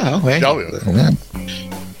 well, yeah. Okay.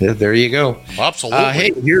 Yeah, there you go. Absolutely.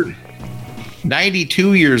 Hey, here,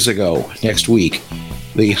 92 years ago, next week,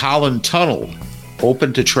 the Holland Tunnel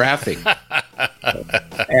opened to traffic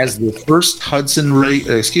as the first Hudson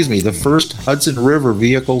River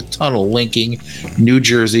vehicle tunnel linking New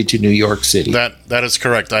Jersey to New York City. That is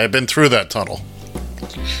correct. I have been through that tunnel.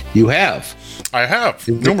 You have? I have,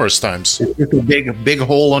 numerous times. It's a big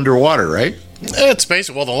hole underwater, right? It's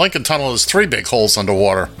basically, well, the Lincoln Tunnel is 3 big holes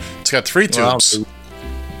underwater. It's got 3 tubes. Well,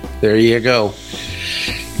 there you go.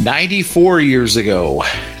 94 years ago,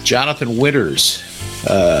 Jonathan Winters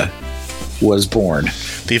was born.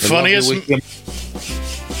 The funniest...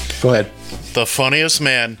 Go ahead. The funniest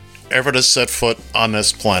man ever to set foot on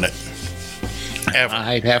this planet. Ever.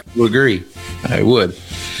 I'd have to agree. I would.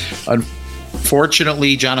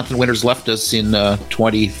 Unfortunately, Jonathan Winters left us in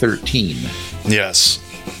 2013. Yes.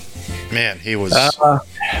 Man, he was...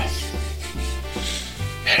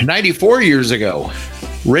 94 years ago,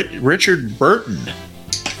 Richard Burton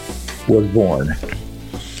was born.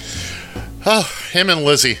 Oh, him and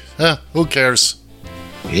Lizzie. Who cares?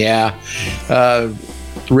 Yeah.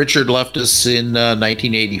 Richard left us in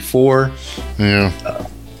 1984. Yeah.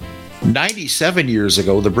 97 years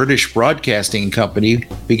ago, the British Broadcasting Company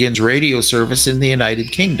begins radio service in the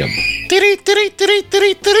United Kingdom.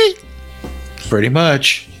 Pretty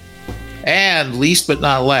much. And last but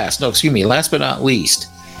not least,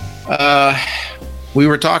 we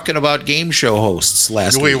were talking about game show hosts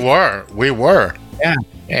last week. We were. Yeah,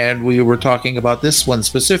 and we were talking about this one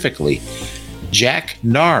specifically. Jack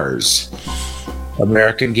Nars,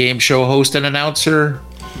 American game show host and announcer,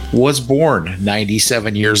 was born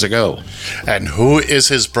 97 years ago. And who is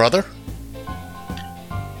his brother?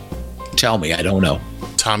 Tell me, I don't know.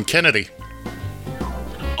 Tom Kennedy.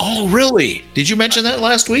 Oh, really? Did you mention that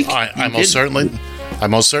last week? I most certainly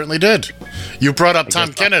did. You brought up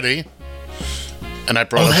Tom Kennedy, and I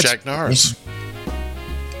brought up Jack Nars.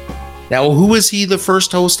 Now, who was he the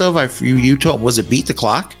first host of? You told. Was it Beat the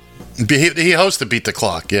Clock? He hosted Beat the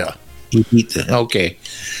Clock. Yeah. Okay.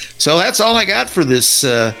 So that's all I got for this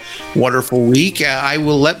wonderful week. I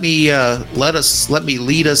will let me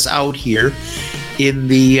lead us out here in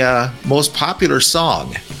the most popular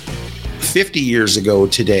song 50 years ago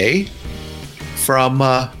today from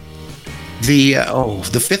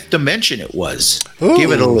the Fifth Dimension. It was. Ooh.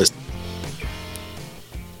 Give it a listen.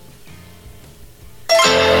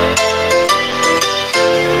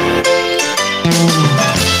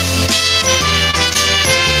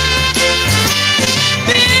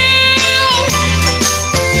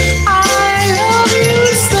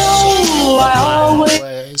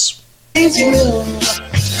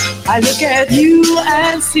 I look at you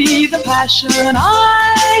and see the passion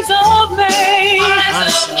eyes of May. But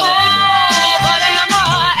am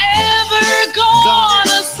I ever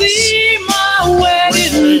gonna see my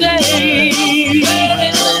wedding day?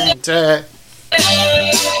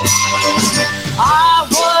 I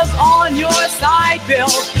was on your side, Bill,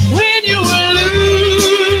 when you were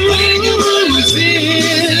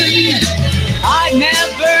losing. I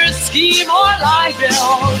never scheme or lie,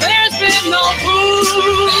 Bill. There's been no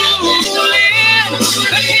fooling.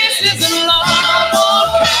 The kisses and love will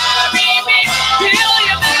carry me till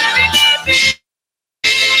you marry me.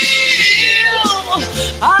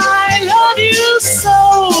 I love you so,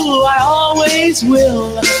 I always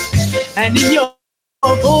will. And in your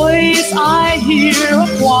voice I hear a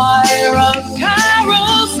choir of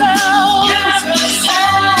carousels.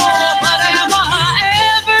 But am I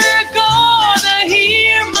ever gonna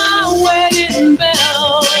hear my wedding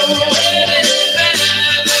bell?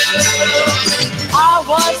 I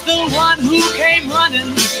was the one who came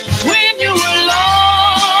running when you were lonely.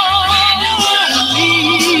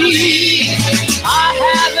 I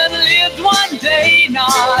haven't lived one day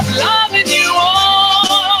not loving you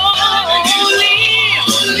only.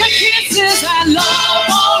 The kisses and love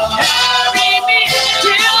won't carry me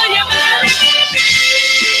till you marry me.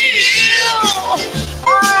 I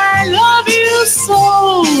love you so,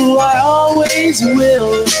 I always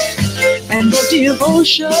will. And your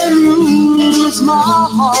devotion rules my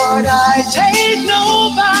heart. I take no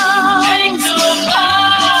vows.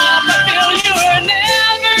 But Bill, you're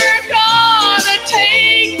never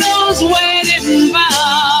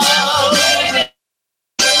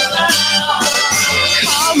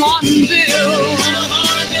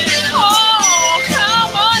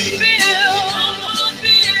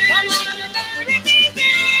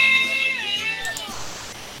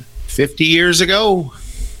 50 years ago,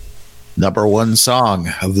 number one song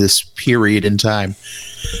of this period in time.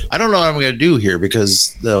 I don't know what I'm going to do here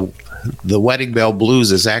because the Wedding Bell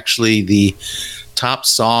Blues is actually the top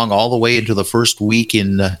song all the way into the first week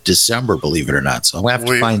in December, believe it or not. So I'm going to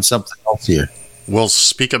have to find something else here. We'll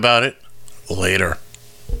speak about it later.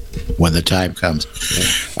 When the time comes.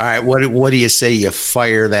 All right, what do you say you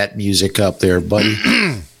fire that music up there, buddy?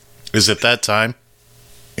 Is it that time?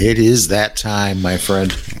 It is that time, my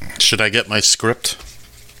friend. Should I get my script?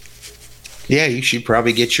 Yeah, you should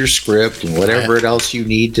probably get your script and whatever else you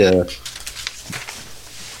need to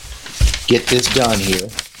get this done here.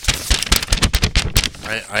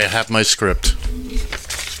 I have my script.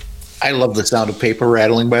 I love the sound of paper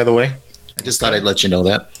rattling, by the way. I just thought I'd let you know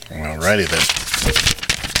that. Alrighty then.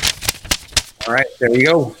 All right, there you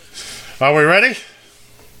go. Are we ready?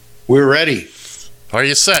 We're ready. Are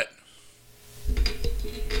you set?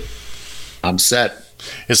 I'm set.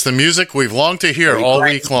 It's the music we've longed to hear all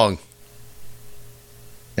week long.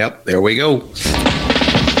 Yep, there we go.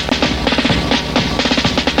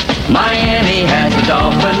 Miami has the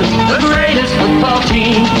Dolphins, the greatest football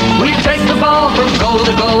team. We take the ball from goal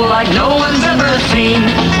to goal like no one's ever seen.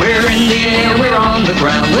 We're in the air, we're on the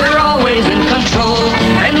ground, we're always in control.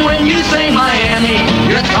 And when you say Miami,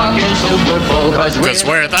 you're talking Super Bowl. Cause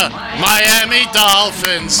we're the Miami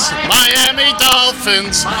Dolphins. Miami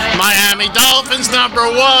Dolphins. Miami Dolphins number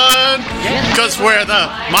one. Cause we're the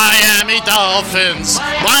Miami Dolphins.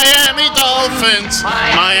 Miami Dolphins.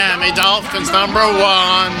 Miami Dolphins number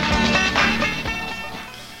one.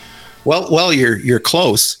 Well, you're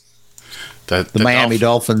close. The Miami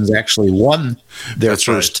Dolphins actually won their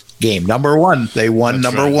first game. Number one. They won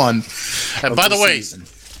number one. And by the way,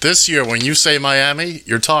 this year when you say Miami,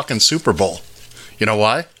 you're talking Super Bowl. You know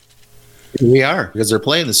why? We are, because they're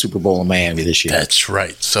playing the Super Bowl in Miami this year. That's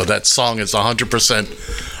right. So that song is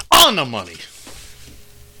 100% on the money.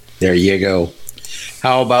 There you go.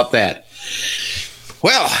 How about that?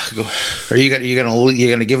 Well, are you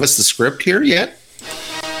gonna give us the script here yet?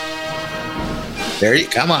 There you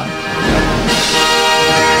come on.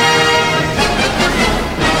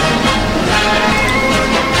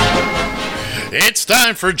 It's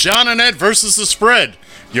time for John and Ed versus the Spread,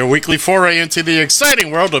 your weekly foray into the exciting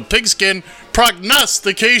world of pigskin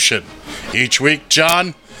prognostication. Each week,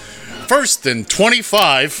 John, first in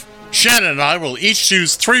 25, Shannon and I will each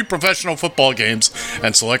choose 3 professional football games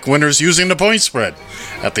and select winners using the point spread.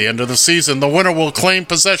 At the end of the season, the winner will claim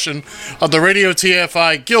possession of the Radio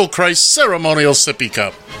TFI Gilchrist Ceremonial Sippy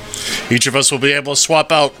Cup. Each of us will be able to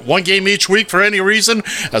swap out one game each week for any reason,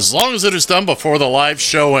 as long as it is done before the live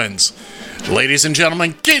show ends. Ladies and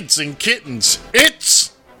gentlemen, kids and kittens,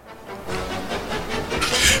 it's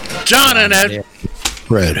John and Ed.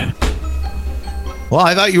 Red. Well,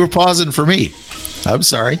 I thought you were pausing for me. I'm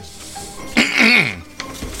sorry.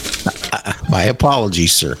 My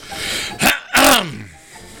apologies, sir.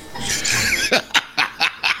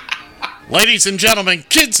 Ladies and gentlemen,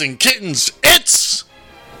 kids and kittens, it's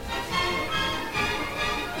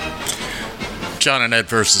John and Ed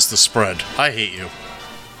versus the Spread. I hate you.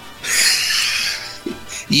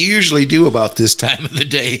 You usually do about this time of the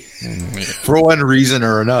day, for one reason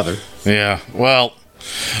or another. Yeah, well,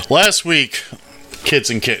 last week, kids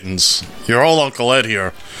and kittens, your old Uncle Ed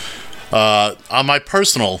here, on my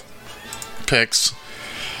personal picks,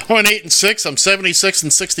 I went 8-6. I'm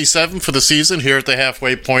 76-67 for the season here at the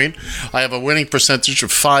halfway point. I have a winning percentage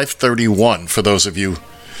of .531 for those of you,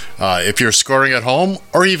 if you're scoring at home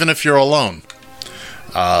or even if you're alone.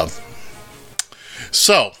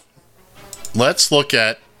 So, let's look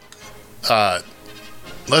at,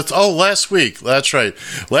 last week, that's right.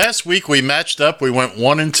 Last week we matched up, we went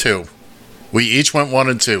 1-2. We each went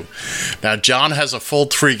 1-2. Now, John has a full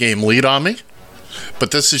 3-game lead on me,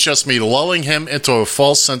 but this is just me lulling him into a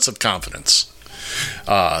false sense of confidence.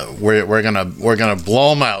 We're gonna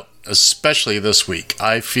blow him out, especially this week.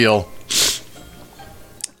 I feel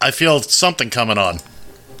something coming on.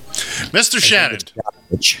 Mr. Shannon.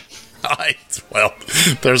 Well,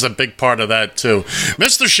 there's a big part of that too.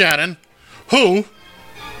 Mr. Shannon, who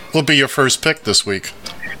will be your first pick this week?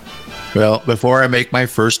 Well, before I make my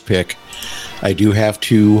first pick, I do have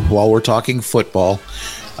to, while we're talking football,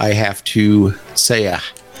 I have to say a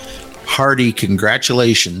hearty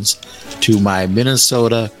congratulations to my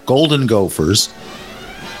Minnesota Golden Gophers,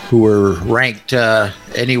 who were ranked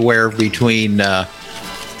anywhere between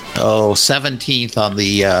 17th on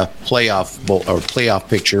the playoff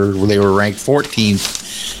picture. They were ranked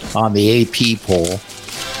 14th on the AP poll.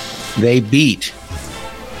 They beat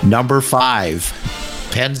number 5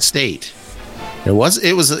 Penn State. It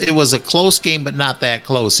was a close game, but not that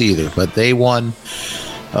close either. But they won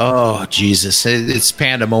Oh, Jesus. It's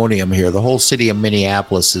pandemonium here. The whole city of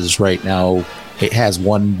Minneapolis is right now, it has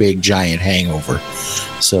one big giant hangover.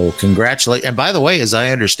 So congratulations. And by the way, as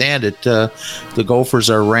I understand it, the Gophers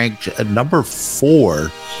are ranked number 4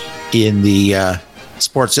 in the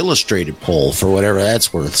Sports Illustrated poll, for whatever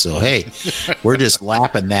that's worth. So, hey, we're just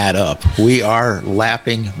lapping that up. We are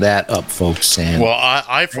lapping that up, folks. And well,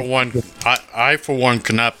 I for one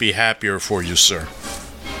cannot be happier for you, sir.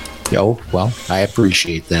 Oh, well, I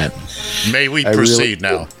appreciate that. May we proceed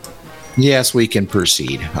now? Yes, we can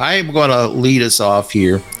proceed. I'm going to lead us off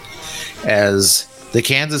here as the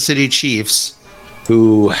Kansas City Chiefs,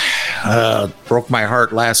 who broke my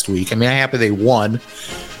heart last week. I mean, I'm happy they won,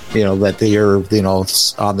 that they are,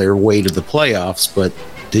 on their way to the playoffs. But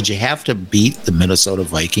did you have to beat the Minnesota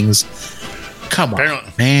Vikings? Come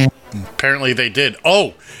on, man. Apparently they did.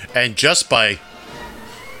 Oh, and just by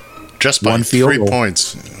one 3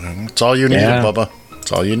 points. That's all you needed, Bubba.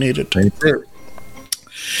 That's all you needed.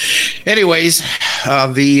 Anyways,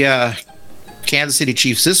 the Kansas City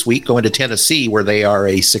Chiefs this week go into Tennessee, where they are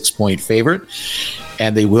a 6-point favorite,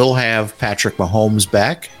 and they will have Patrick Mahomes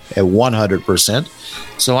back at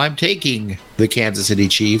 100%. So I'm taking the Kansas City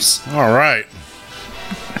Chiefs. All right.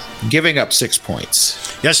 Giving up 6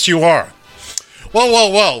 points. Yes, you are.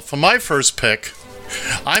 Well. For my first pick,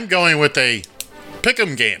 I'm going with a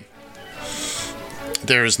pick'em game.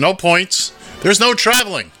 There's no points. There's no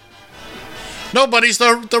traveling. Nobody's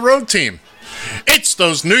the road team. It's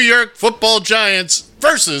those New York Football Giants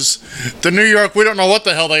versus the New York, we don't know what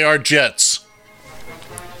the hell they are, Jets.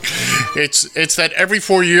 It's that every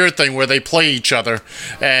 4-year thing where they play each other,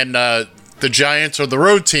 and the Giants are the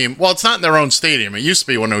road team. Well, it's not in their own stadium. It used to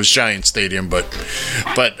be when it was Giant Stadium, but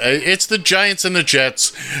it's the Giants and the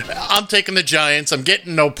Jets. I'm taking the Giants. I'm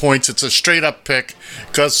getting no points. It's a straight-up pick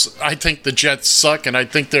because I think the Jets suck, and I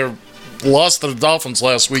think their loss to the Dolphins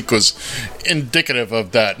last week was indicative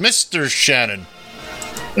of that. Mr. Shannon.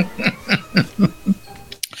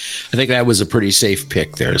 I think that was a pretty safe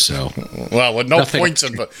pick there. So, well, with no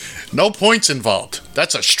points involved.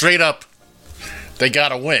 That's a straight-up, they got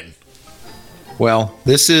to win. Well,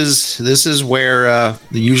 this is where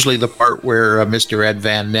usually the part where Mr. Ed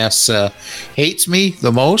Van Ness hates me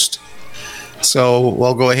the most. So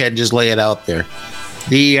we'll go ahead and just lay it out there.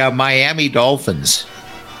 The Miami Dolphins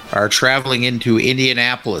are traveling into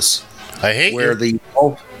Indianapolis. I hate where you.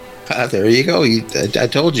 There you go. I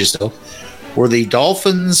told you so. Where the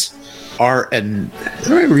Dolphins are, am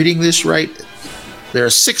I reading this right? They're a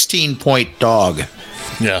 16-point dog.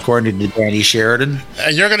 Yeah, according to Danny Sheridan.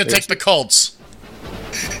 And you're going to take the Colts.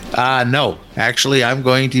 No, actually, I'm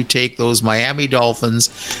going to take those Miami Dolphins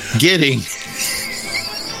getting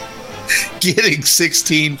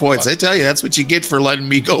 16 points. I tell you, that's what you get for letting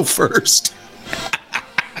me go first.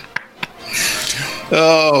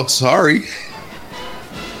 Oh, sorry.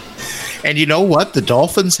 And you know what? The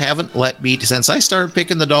Dolphins haven't let me, since I started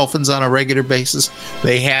picking the Dolphins on a regular basis,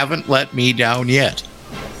 they haven't let me down yet.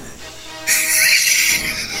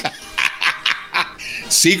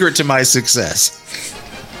 Secret to my success.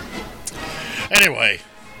 Anyway,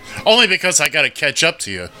 only because I got to catch up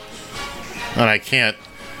to you, and I can't.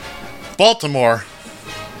 Baltimore,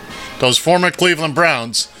 those former Cleveland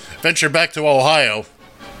Browns, venture back to Ohio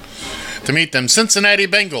to meet them Cincinnati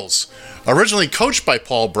Bengals, originally coached by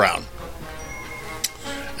Paul Brown.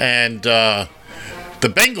 And the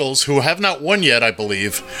Bengals, who have not won yet, I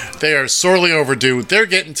believe, they are sorely overdue. They're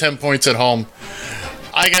getting 10 points at home.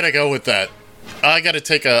 I got to go with that. I got to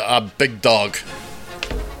take a big dog.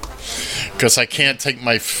 Because I can't take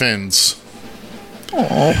my Finns.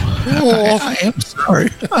 I am sorry.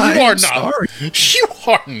 You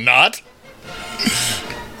are not.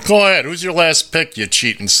 Go ahead. Who's your last pick, you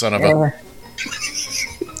cheating son of a...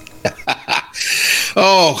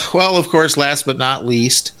 Oh, well, of course, last but not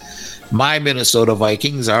least, my Minnesota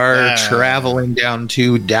Vikings are traveling down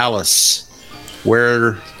to Dallas,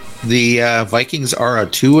 where the Vikings are a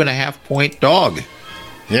 2.5-point dog.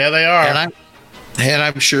 Yeah, they are. And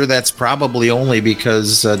I'm sure that's probably only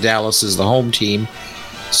because Dallas is the home team.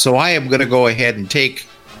 So I am going to go ahead and take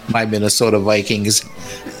my Minnesota Vikings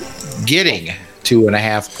getting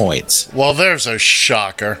 2.5 points. Well, there's a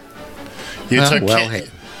shocker.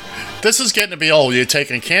 This is getting to be old. You're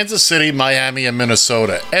taking Kansas City, Miami, and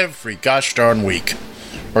Minnesota every gosh darn week.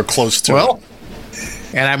 Or close to it.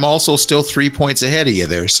 And I'm also still 3 points ahead of you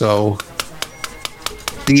there. So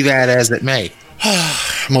be that as it may.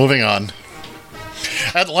 Moving on.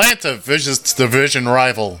 Atlanta visits division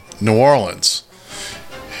rival New Orleans.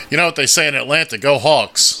 You know what they say in Atlanta? Go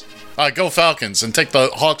Hawks. Go Falcons, and take the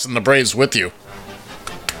Hawks and the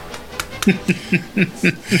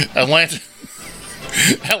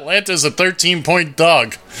Atlanta's a 13-point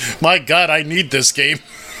dog. My God, I need this game.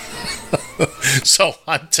 So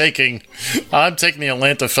I'm taking the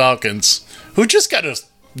Atlanta Falcons, who just got a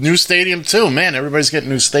new stadium too. Man, everybody's getting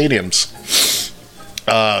new stadiums.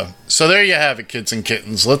 So there you have it, kids and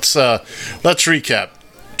kittens. Let's recap.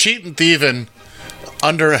 Cheating, thieving,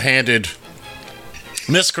 underhanded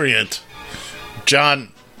miscreant,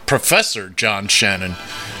 Professor John Shannon.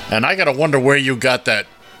 And I gotta wonder where you got that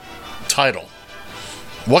title.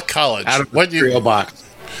 What college? Out of the cereal box.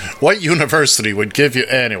 What university would give you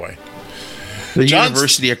anyway? The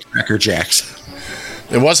University of Cracker Jacks.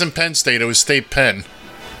 It wasn't Penn State, it was State Penn.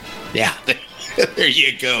 Yeah, there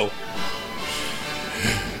you go.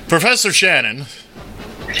 Professor Shannon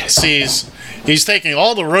sees he's taking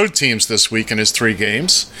all the road teams this week in his 3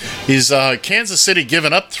 games. He's Kansas City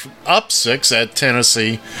giving up 6 at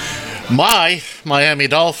Tennessee. My Miami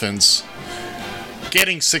Dolphins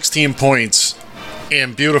getting 16 points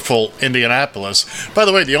in beautiful Indianapolis. By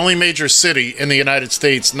the way, the only major city in the United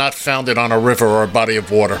States not founded on a river or a body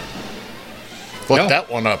of water. Look that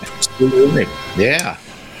one up. Yeah.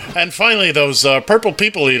 And finally, those Purple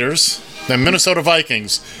People Eaters, the Minnesota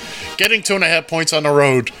Vikings, getting 2.5 points on the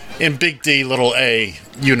road in Big D, little A,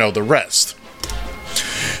 you know the rest.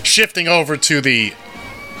 Shifting over to the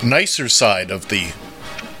nicer side of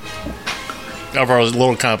our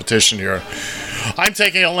little competition here. I'm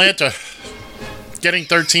taking Atlanta, getting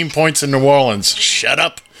 13 points in New Orleans. Shut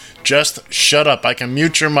up. Just shut up. I can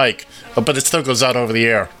mute your mic, but it still goes out over the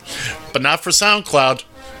air. But not for SoundCloud.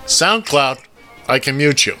 SoundCloud, I can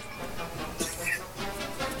mute you.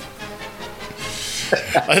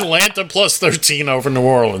 Atlanta plus 13 over New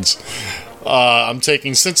Orleans. I'm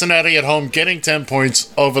taking Cincinnati at home, getting 10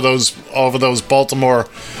 points over those Baltimore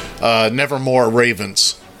Nevermore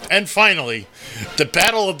Ravens. And finally, the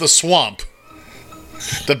Battle of the Swamp,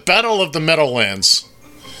 the Battle of the Meadowlands,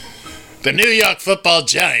 the New York Football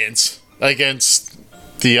Giants against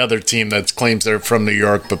the other team that claims they're from New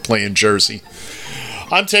York but play in Jersey.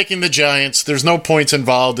 I'm taking the Giants. There's no points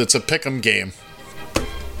involved. It's a pick'em game.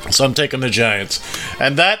 So I'm taking the Giants.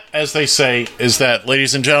 And that, as they say, is that,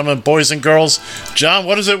 ladies and gentlemen, boys and girls. John,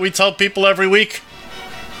 what is it we tell people every week?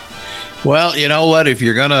 Well, you know what? If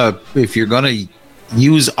you're gonna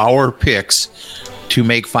use our picks to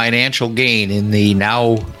make financial gain in the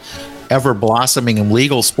now ever blossoming and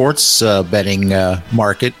legal sports betting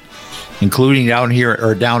market, including down here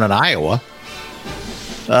or down in Iowa,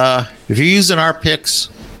 if you're using our picks,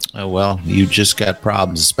 well, you just got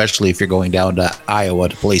problems, especially if you're going down to Iowa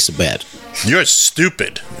to place a bet. You're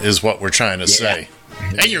stupid, is what we're trying to say.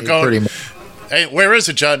 And you're going. Hey, where is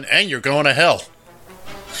it, John? And you're going to hell.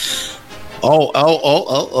 Oh,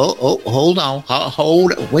 hold on.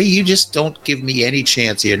 Wait, you just don't give me any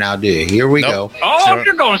chance here now, do you? Here we go. Oh,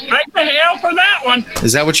 you're going straight to hell for that one.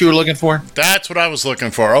 Is that what you were looking for? That's what I was looking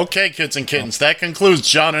for. Okay, kids and kittens, that concludes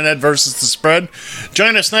John and Ed versus the Spread.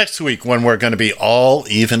 Join us next week when we're going to be all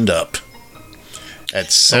evened up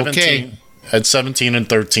at 17 and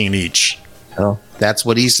 13 each. Oh, that's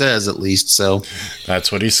what he says, at least. So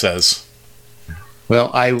that's what he says. Well,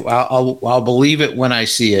 I'll believe it when I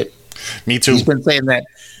see it. Me too. He's been saying that.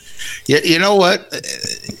 You know what?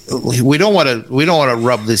 We don't want to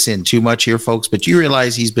rub this in too much here, folks. But you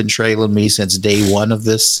realize he's been trailing me since day one of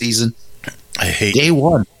this season. I hate day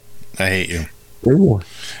one. I hate you. Day one.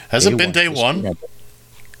 Has it been day one?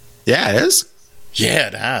 Yeah, it is. Yeah,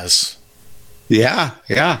 it has. Yeah.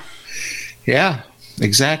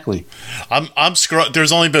 Exactly. I'm screwed.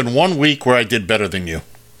 There's only been 1 week where I did better than you.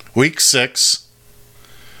 Week 6,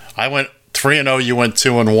 I went 3-0, you went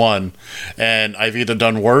 2-1, and I've either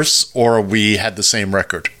done worse or we had the same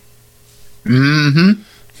record.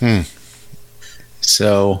 Mm-hmm.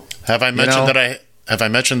 So have I mentioned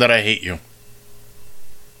that I hate you?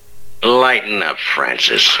 Lighten up,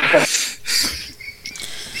 Francis.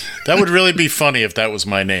 That would really be funny if that was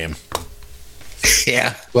my name.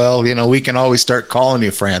 Yeah. Well, we can always start calling you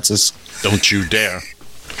Francis. Don't you dare.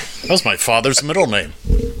 That was my father's middle name.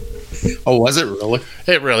 Oh, was it really?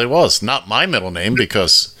 It really was. Not my middle name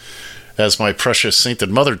because, as my precious sainted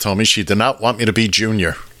mother told me, she did not want me to be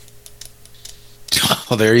Junior.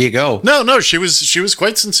 Oh, there you go. No, she was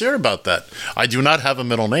quite sincere about that. I do not have a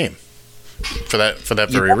middle name for that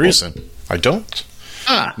very reason. I don't.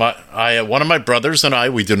 One of my brothers and I,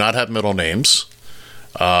 we do not have middle names.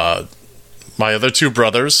 My other 2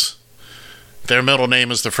 brothers, their middle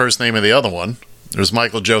name is the first name of the other one. There's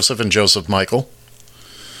Michael Joseph and Joseph Michael.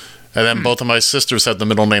 And then both of my sisters had the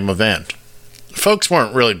middle name of Ann. Folks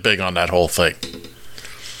weren't really big on that whole thing.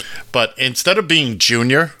 But instead of being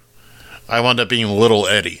Junior, I wound up being Little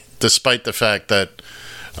Eddie, despite the fact that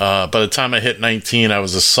By the time I hit 19, I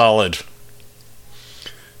was a solid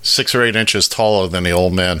 6 or 8 inches taller than the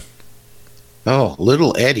old man. Oh,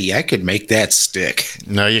 little Eddie, I could make that stick.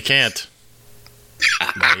 No, you can't.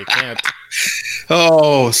 No, you can't.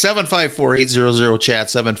 Oh, 754-800-CHAT,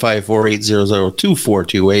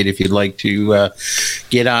 754-800-2428 if you'd like to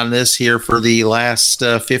get on this here for the last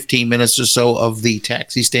 15 minutes or so of the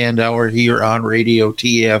Taxi Stand Hour here on Radio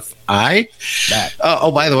TFI.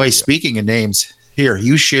 Oh, by the way, speaking of names, here,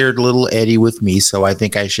 you shared little Eddie with me, so I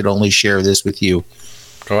think I should only share this with you.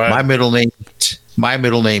 Go ahead. My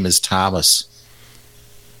middle name is Thomas.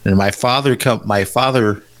 And my father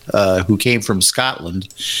who came from Scotland,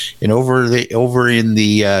 and over in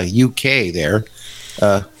the UK there,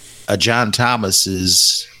 John Thomas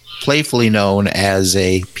is playfully known as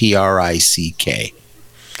a Prick.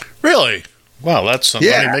 Really? Wow, that's something.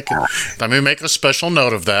 Yeah. Let me make a special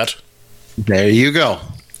note of that. There you go.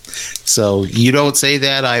 So you don't say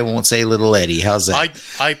that, I won't say little Eddie. How's that?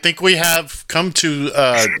 I think we have come to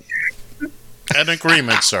an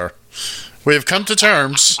agreement, sir. We have come to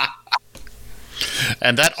terms.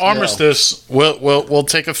 And that armistice will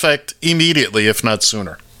take effect immediately, if not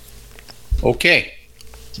sooner. Okay.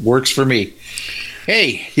 Works for me.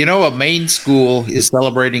 Hey, a Maine school is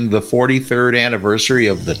celebrating the 43rd anniversary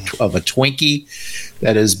of a Twinkie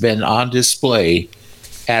that has been on display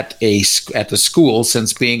at the school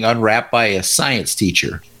since being unwrapped by a science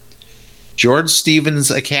teacher. George Stevens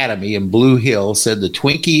Academy in Blue Hill said the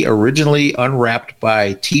Twinkie, originally unwrapped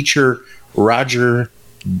by teacher Roger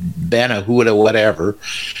Benahuda, whatever,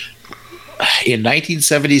 in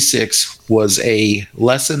 1976 was a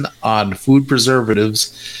lesson on food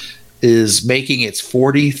preservatives, is making its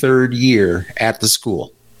 43rd year at the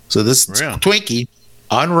school. So this Twinkie,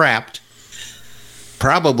 unwrapped,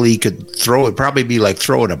 probably be like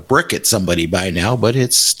throwing a brick at somebody by now, but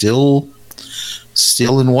it's still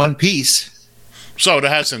in one piece. So it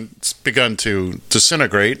hasn't begun to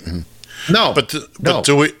disintegrate. No. But no.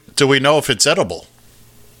 do we know if it's edible?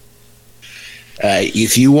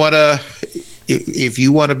 If you want to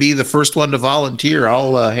be the first one to volunteer,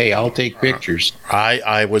 I'll take pictures.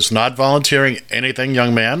 I was not volunteering anything,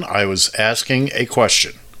 young man. I was asking a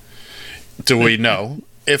question. Do we know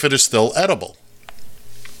if it is still edible?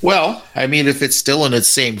 Well, I mean, if it's still in its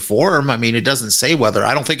same form, I mean, it doesn't say whether.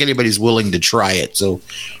 I don't think anybody's willing to try it, so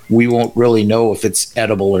we won't really know if it's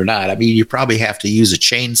edible or not. I mean, you probably have to use a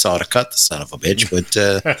chainsaw to cut the son of a bitch, but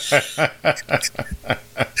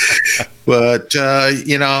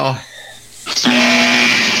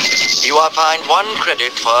You are fined 1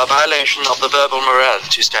 credit for a violation of the verbal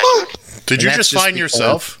morality statute. Did you just fine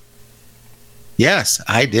yourself? Yes,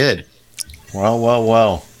 I did.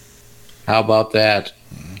 Well. How about that?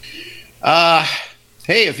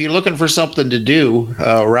 Hey, if you're looking for something to do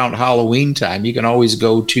around Halloween time, you can always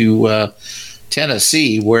go to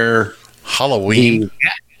Tennessee, where Halloween.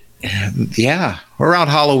 Around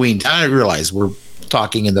Halloween time. I realize we're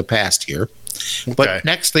talking in the past here, but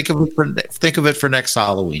next, think of it for next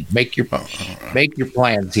Halloween. Make your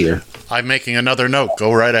plans here. I'm making another note.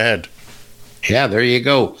 Go right ahead. Yeah, there you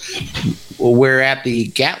go. We're at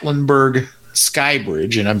the Gatlinburg Sky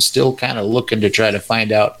Bridge, and I'm still kind of looking to try to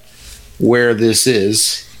find out where this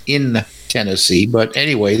is in Tennessee. But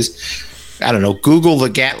anyways, I don't know. Google the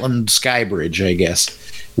Gatlin Sky Bridge, I guess,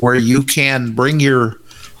 where you can bring your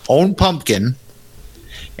own pumpkin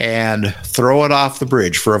and throw it off the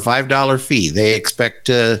bridge for a $5 fee. They expect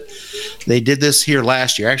they did this here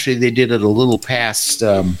last year. Actually, they did it a little past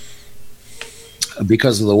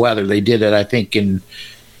because of the weather. They did it, I think, in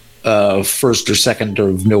 1st or 2nd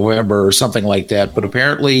of November or something like that. But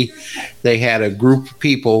apparently they had a group of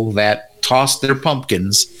people that tossed their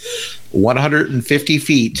pumpkins 150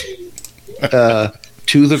 feet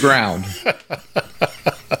to the ground.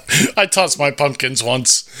 I tossed my pumpkins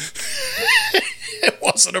once. It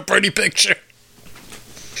wasn't a pretty picture.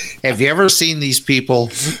 Have you ever seen these people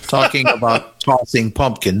talking about tossing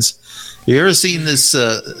pumpkins? You ever seen this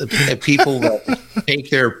people that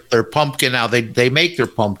take their pumpkin out? They make their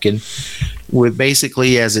pumpkin with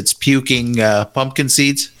basically as it's puking pumpkin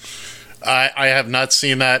seeds. I have not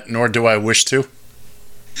seen that, nor do I wish to.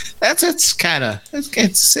 It's kind of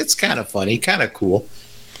funny, kind of cool.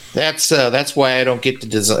 That's why I don't get to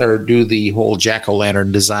do the whole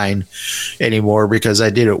jack-o'-lantern design anymore, because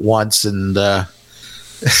I did it once and the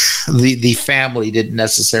family didn't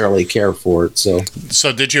necessarily care for it. So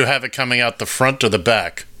did you have it coming out the front or the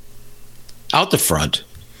back? Out the front.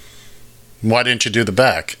 Why didn't you do the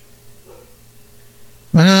back?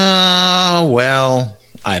 Well,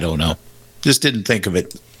 I don't know. Just didn't think of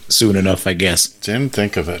it soon enough, I guess. Didn't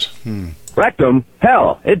think of it. Wrecked him?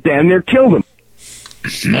 Hell, it damn near killed him.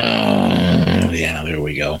 Yeah, there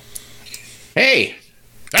we go. Hey,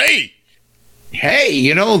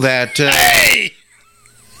 you know that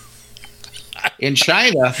in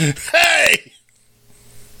China,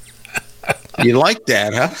 you like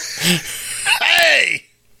that, huh? Hey!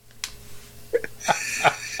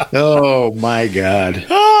 Oh my God.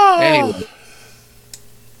 Anyway,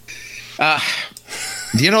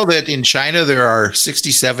 do you know that in China there are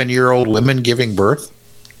 67-year-old women giving birth?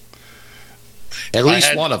 At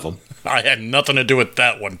least one of them. I had nothing to do with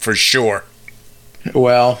that one, for sure.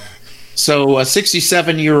 Well, so a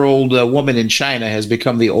 67-year-old woman in China has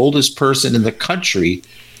become the oldest person in the country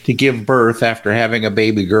to give birth after having a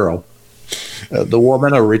baby girl. The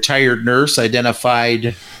woman, a retired nurse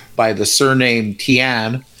identified by the surname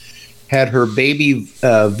Tian, had her baby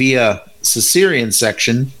via cesarean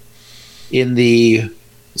section in the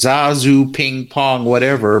Zhazhou Ping Pong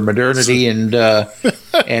whatever maternity and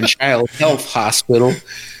child health hospital.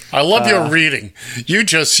 I love your reading. You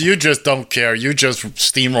just don't care. You just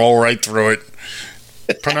steamroll right through it.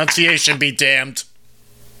 Pronunciation be damned.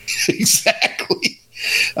 Exactly.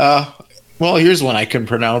 Well, here's one I can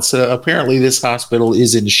pronounce. Apparently, this hospital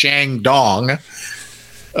is in Shandong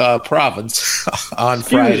province on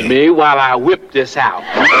Friday. Excuse me while I whip this out.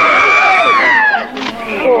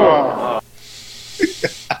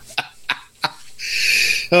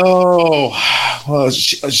 Oh, well,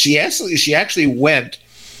 she actually went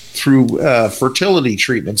through fertility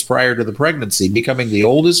treatments prior to the pregnancy, becoming the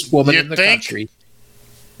oldest woman in the country.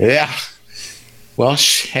 Yeah. Well,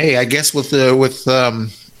 hey, I guess with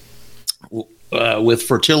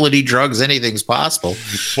fertility drugs, anything's possible.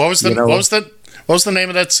 What was the name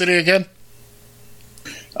of that city again?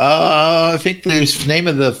 I think the name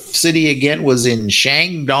of the city again was in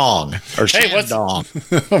Shandong or Shandong.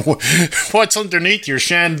 What's underneath your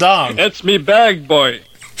Shandong? It's me bag, boy.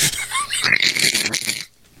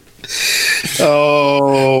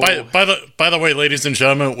 Oh. By the way, ladies and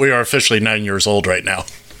gentlemen, we are officially 9 years old right now.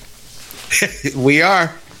 We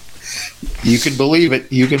are. You can believe it.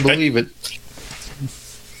 You can believe it.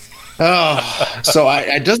 Oh, so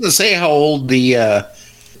it doesn't say how old the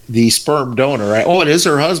sperm donor. It is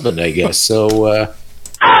her husband, I guess. So,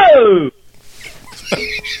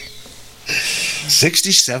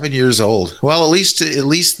 67 years old. Well, at least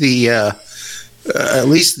the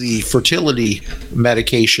fertility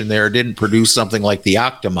medication there didn't produce something like the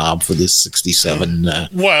Octomom for this 67. I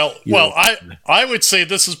would say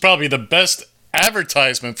this is probably the best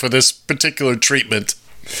advertisement for this particular treatment.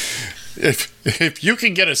 If you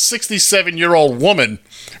can get a 67-year-old woman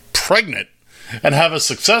pregnant and have a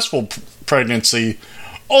successful pregnancy,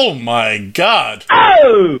 oh my God!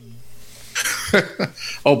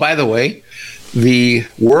 Oh, by the way, the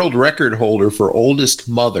world record holder for oldest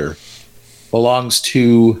mother belongs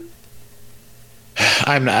to.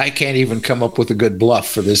 I can't even come up with a good bluff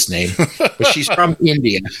for this name, but she's from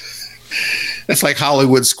India. That's like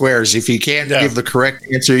Hollywood Squares. If you can't give the correct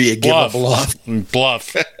answer, you give a bluff.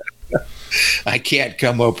 Bluff. I can't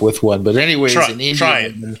come up with one, but anyways, in India. Try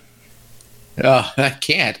it. I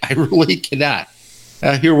can't. I really cannot.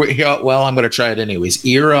 Well, I'm going to try it anyways.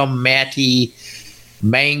 Ira Mati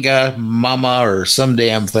Manga Mama or some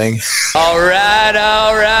damn thing. All right.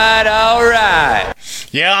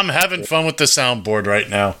 Yeah, I'm having fun with the soundboard right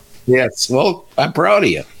now. Yes, well, I'm proud of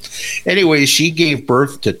you. Anyway, she gave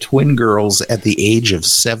birth to twin girls at the age of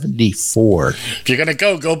 74. If you're going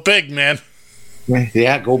to go big, man.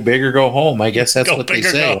 Yeah, go big or go home. I guess that's what they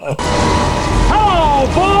say. Hello,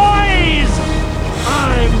 boys!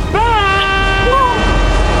 I'm back!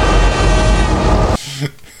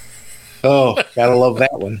 Oh, gotta love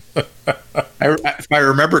that one. If I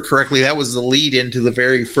remember correctly, that was the lead into the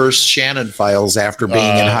very first Shannon Files after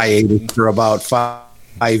being in hiatus for about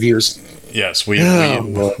 5 years. Yes, we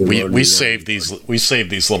save these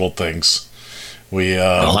little things.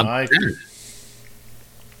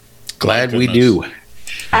 Glad we do.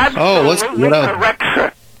 Oh, what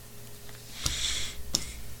else?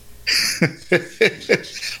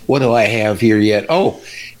 What do I have here yet? Oh,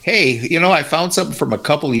 hey, I found something from a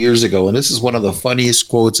couple of years ago, and this is one of the funniest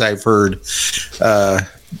quotes I've heard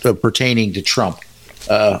pertaining to Trump.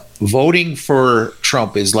 Voting for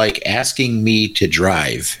Trump is like asking me to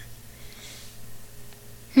drive.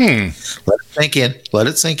 Let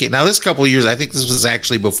it sink in. Now, this couple of years, I think this was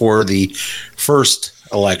actually before the first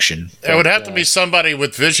election. It would have to be somebody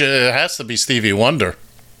with vision. It has to be Stevie Wonder.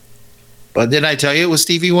 But didn't I tell you it was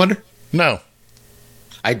Stevie Wonder? No.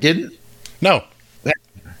 I didn't? No.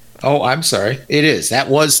 Oh, I'm sorry. It is. That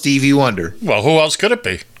was Stevie Wonder. Well, who else could it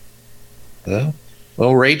be?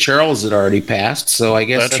 Well, Ray Charles had already passed, so I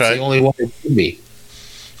guess that's right. The only one it could be.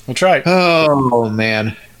 We'll try. Oh,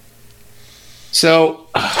 man. So,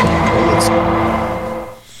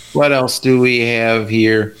 what else do we have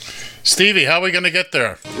here? Stevie, how are we going to get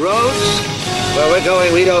there? Roads? Where we're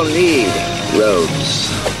going, we don't need roads.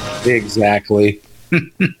 Exactly.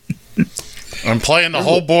 I'm playing the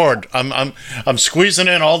whole board. I'm squeezing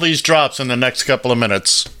in all these drops in the next couple of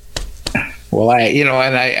minutes. Well, I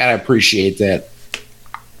appreciate that.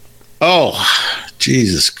 Oh,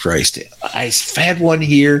 Jesus Christ! I had one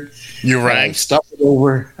here. You rang. Stuffed it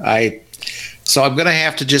over. So I'm gonna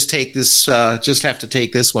have to just take this. Just have to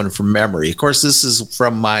take this one from memory. Of course, this is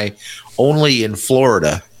from my Only in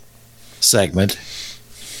Florida segment.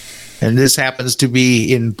 And this happens to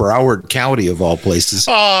be in Broward County, of all places.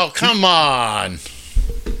 Oh, come on.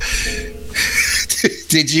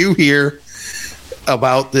 Did you hear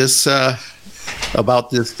about this girl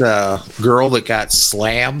that got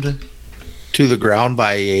slammed to the ground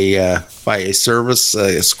by a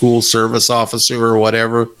school service officer or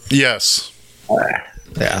whatever? Yes.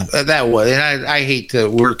 Yeah, that was. And I hate to.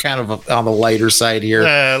 We're kind of on the lighter side here.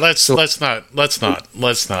 Let's not.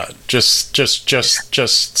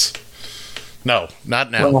 Just. No,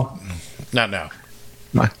 not now. Well, not now.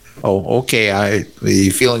 Oh, okay. Are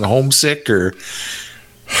you feeling homesick or?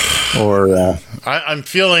 I'm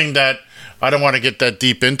feeling that I don't want to get that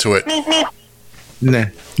deep into it.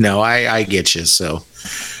 No, I get you. So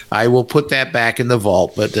I will put that back in the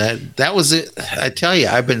vault. But that was it. I tell you,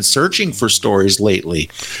 I've been searching for stories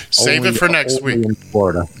lately. Save it for next week. In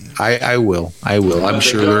Florida. I will. I'm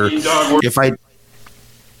sure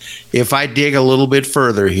if I dig a little bit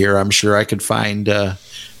further here, I'm sure I could find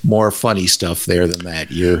more funny stuff there than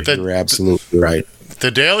that. You're absolutely right. The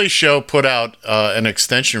Daily Show put out an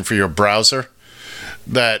extension for your browser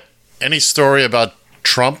that any story about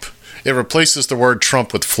Trump, it replaces the word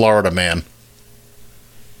Trump with Florida man.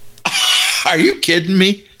 Are you kidding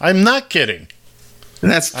me? I'm not kidding.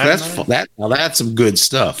 That's some good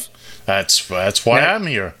stuff. That's why I'm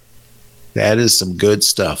here. That is some good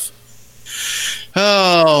stuff.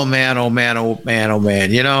 Oh man, oh man, oh man, oh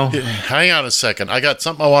man. You know, hang on a second. I got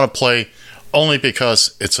something I want to play only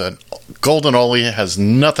because it's a golden oldie. It has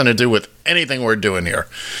nothing to do with anything we're doing here.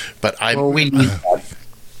 But I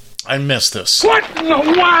missed this. What in the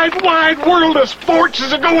wide world of sports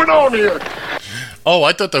is going on here? Oh,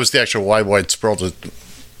 I thought that was the actual wide world.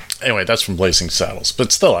 Anyway, that's from Blazing Saddles.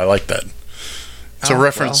 But still, I like that. It's a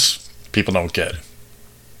reference people don't get.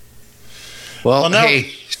 Well,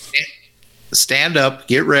 hey, stand up.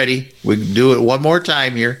 Get ready. We can do it one more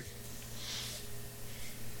time here.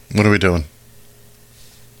 What are we doing?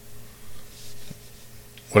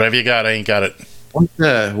 Whatever you got, I ain't got it.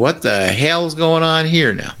 What the hell's going on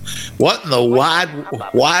here now? What in the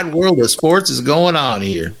wide world of sports is going on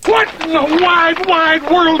here? What in the wide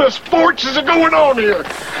world of sports is going on here?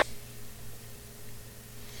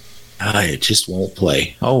 It just won't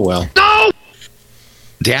play. Oh well. No!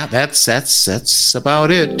 Yeah, that's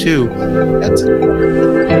about it too.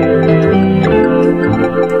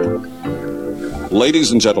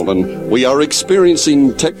 Ladies and gentlemen, we are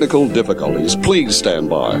experiencing technical difficulties. Please stand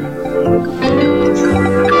by.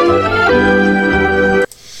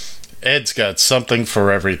 Ed's got something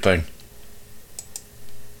for everything.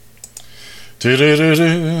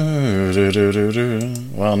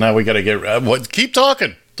 Well, now we got to get. What? Keep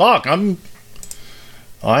talking. Talk. I'm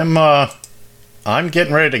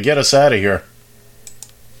getting ready to get us out of here.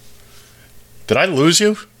 Did I lose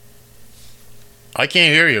you? I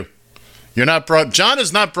can't hear you. You're not John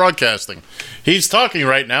is not broadcasting. He's talking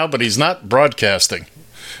right now, but he's not broadcasting.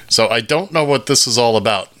 So I don't know what this is all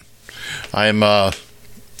about. I'm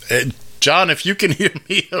John, if you can hear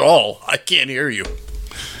me at all, I can't hear you.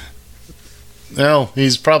 Well,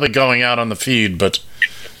 he's probably going out on the feed, but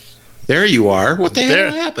there you are. What the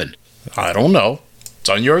hell happened? I don't know. It's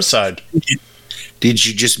on your side. Did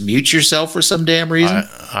you just mute yourself for some damn reason?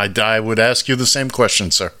 I would ask you the same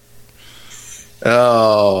question, sir.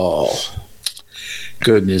 Oh,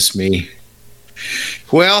 goodness me.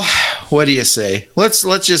 Well, what do you say? Let's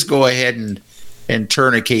just go ahead and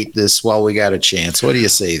tourniquet this while we got a chance. What do you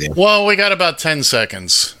say there? Well, we got about 10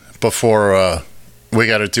 seconds before we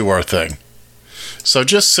got to do our thing. So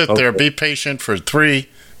just sit there, be patient for 3,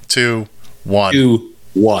 2, 1. 2,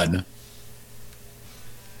 1.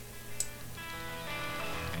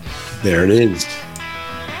 There it is.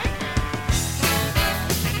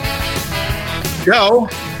 Go.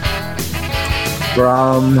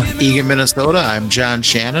 From Eagan, Minnesota, I'm John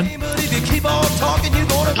Shannon.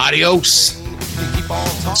 Adios.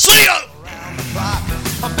 See ya!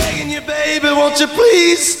 I'm begging you, baby, won't you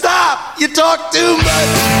please stop? You talk too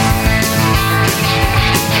much.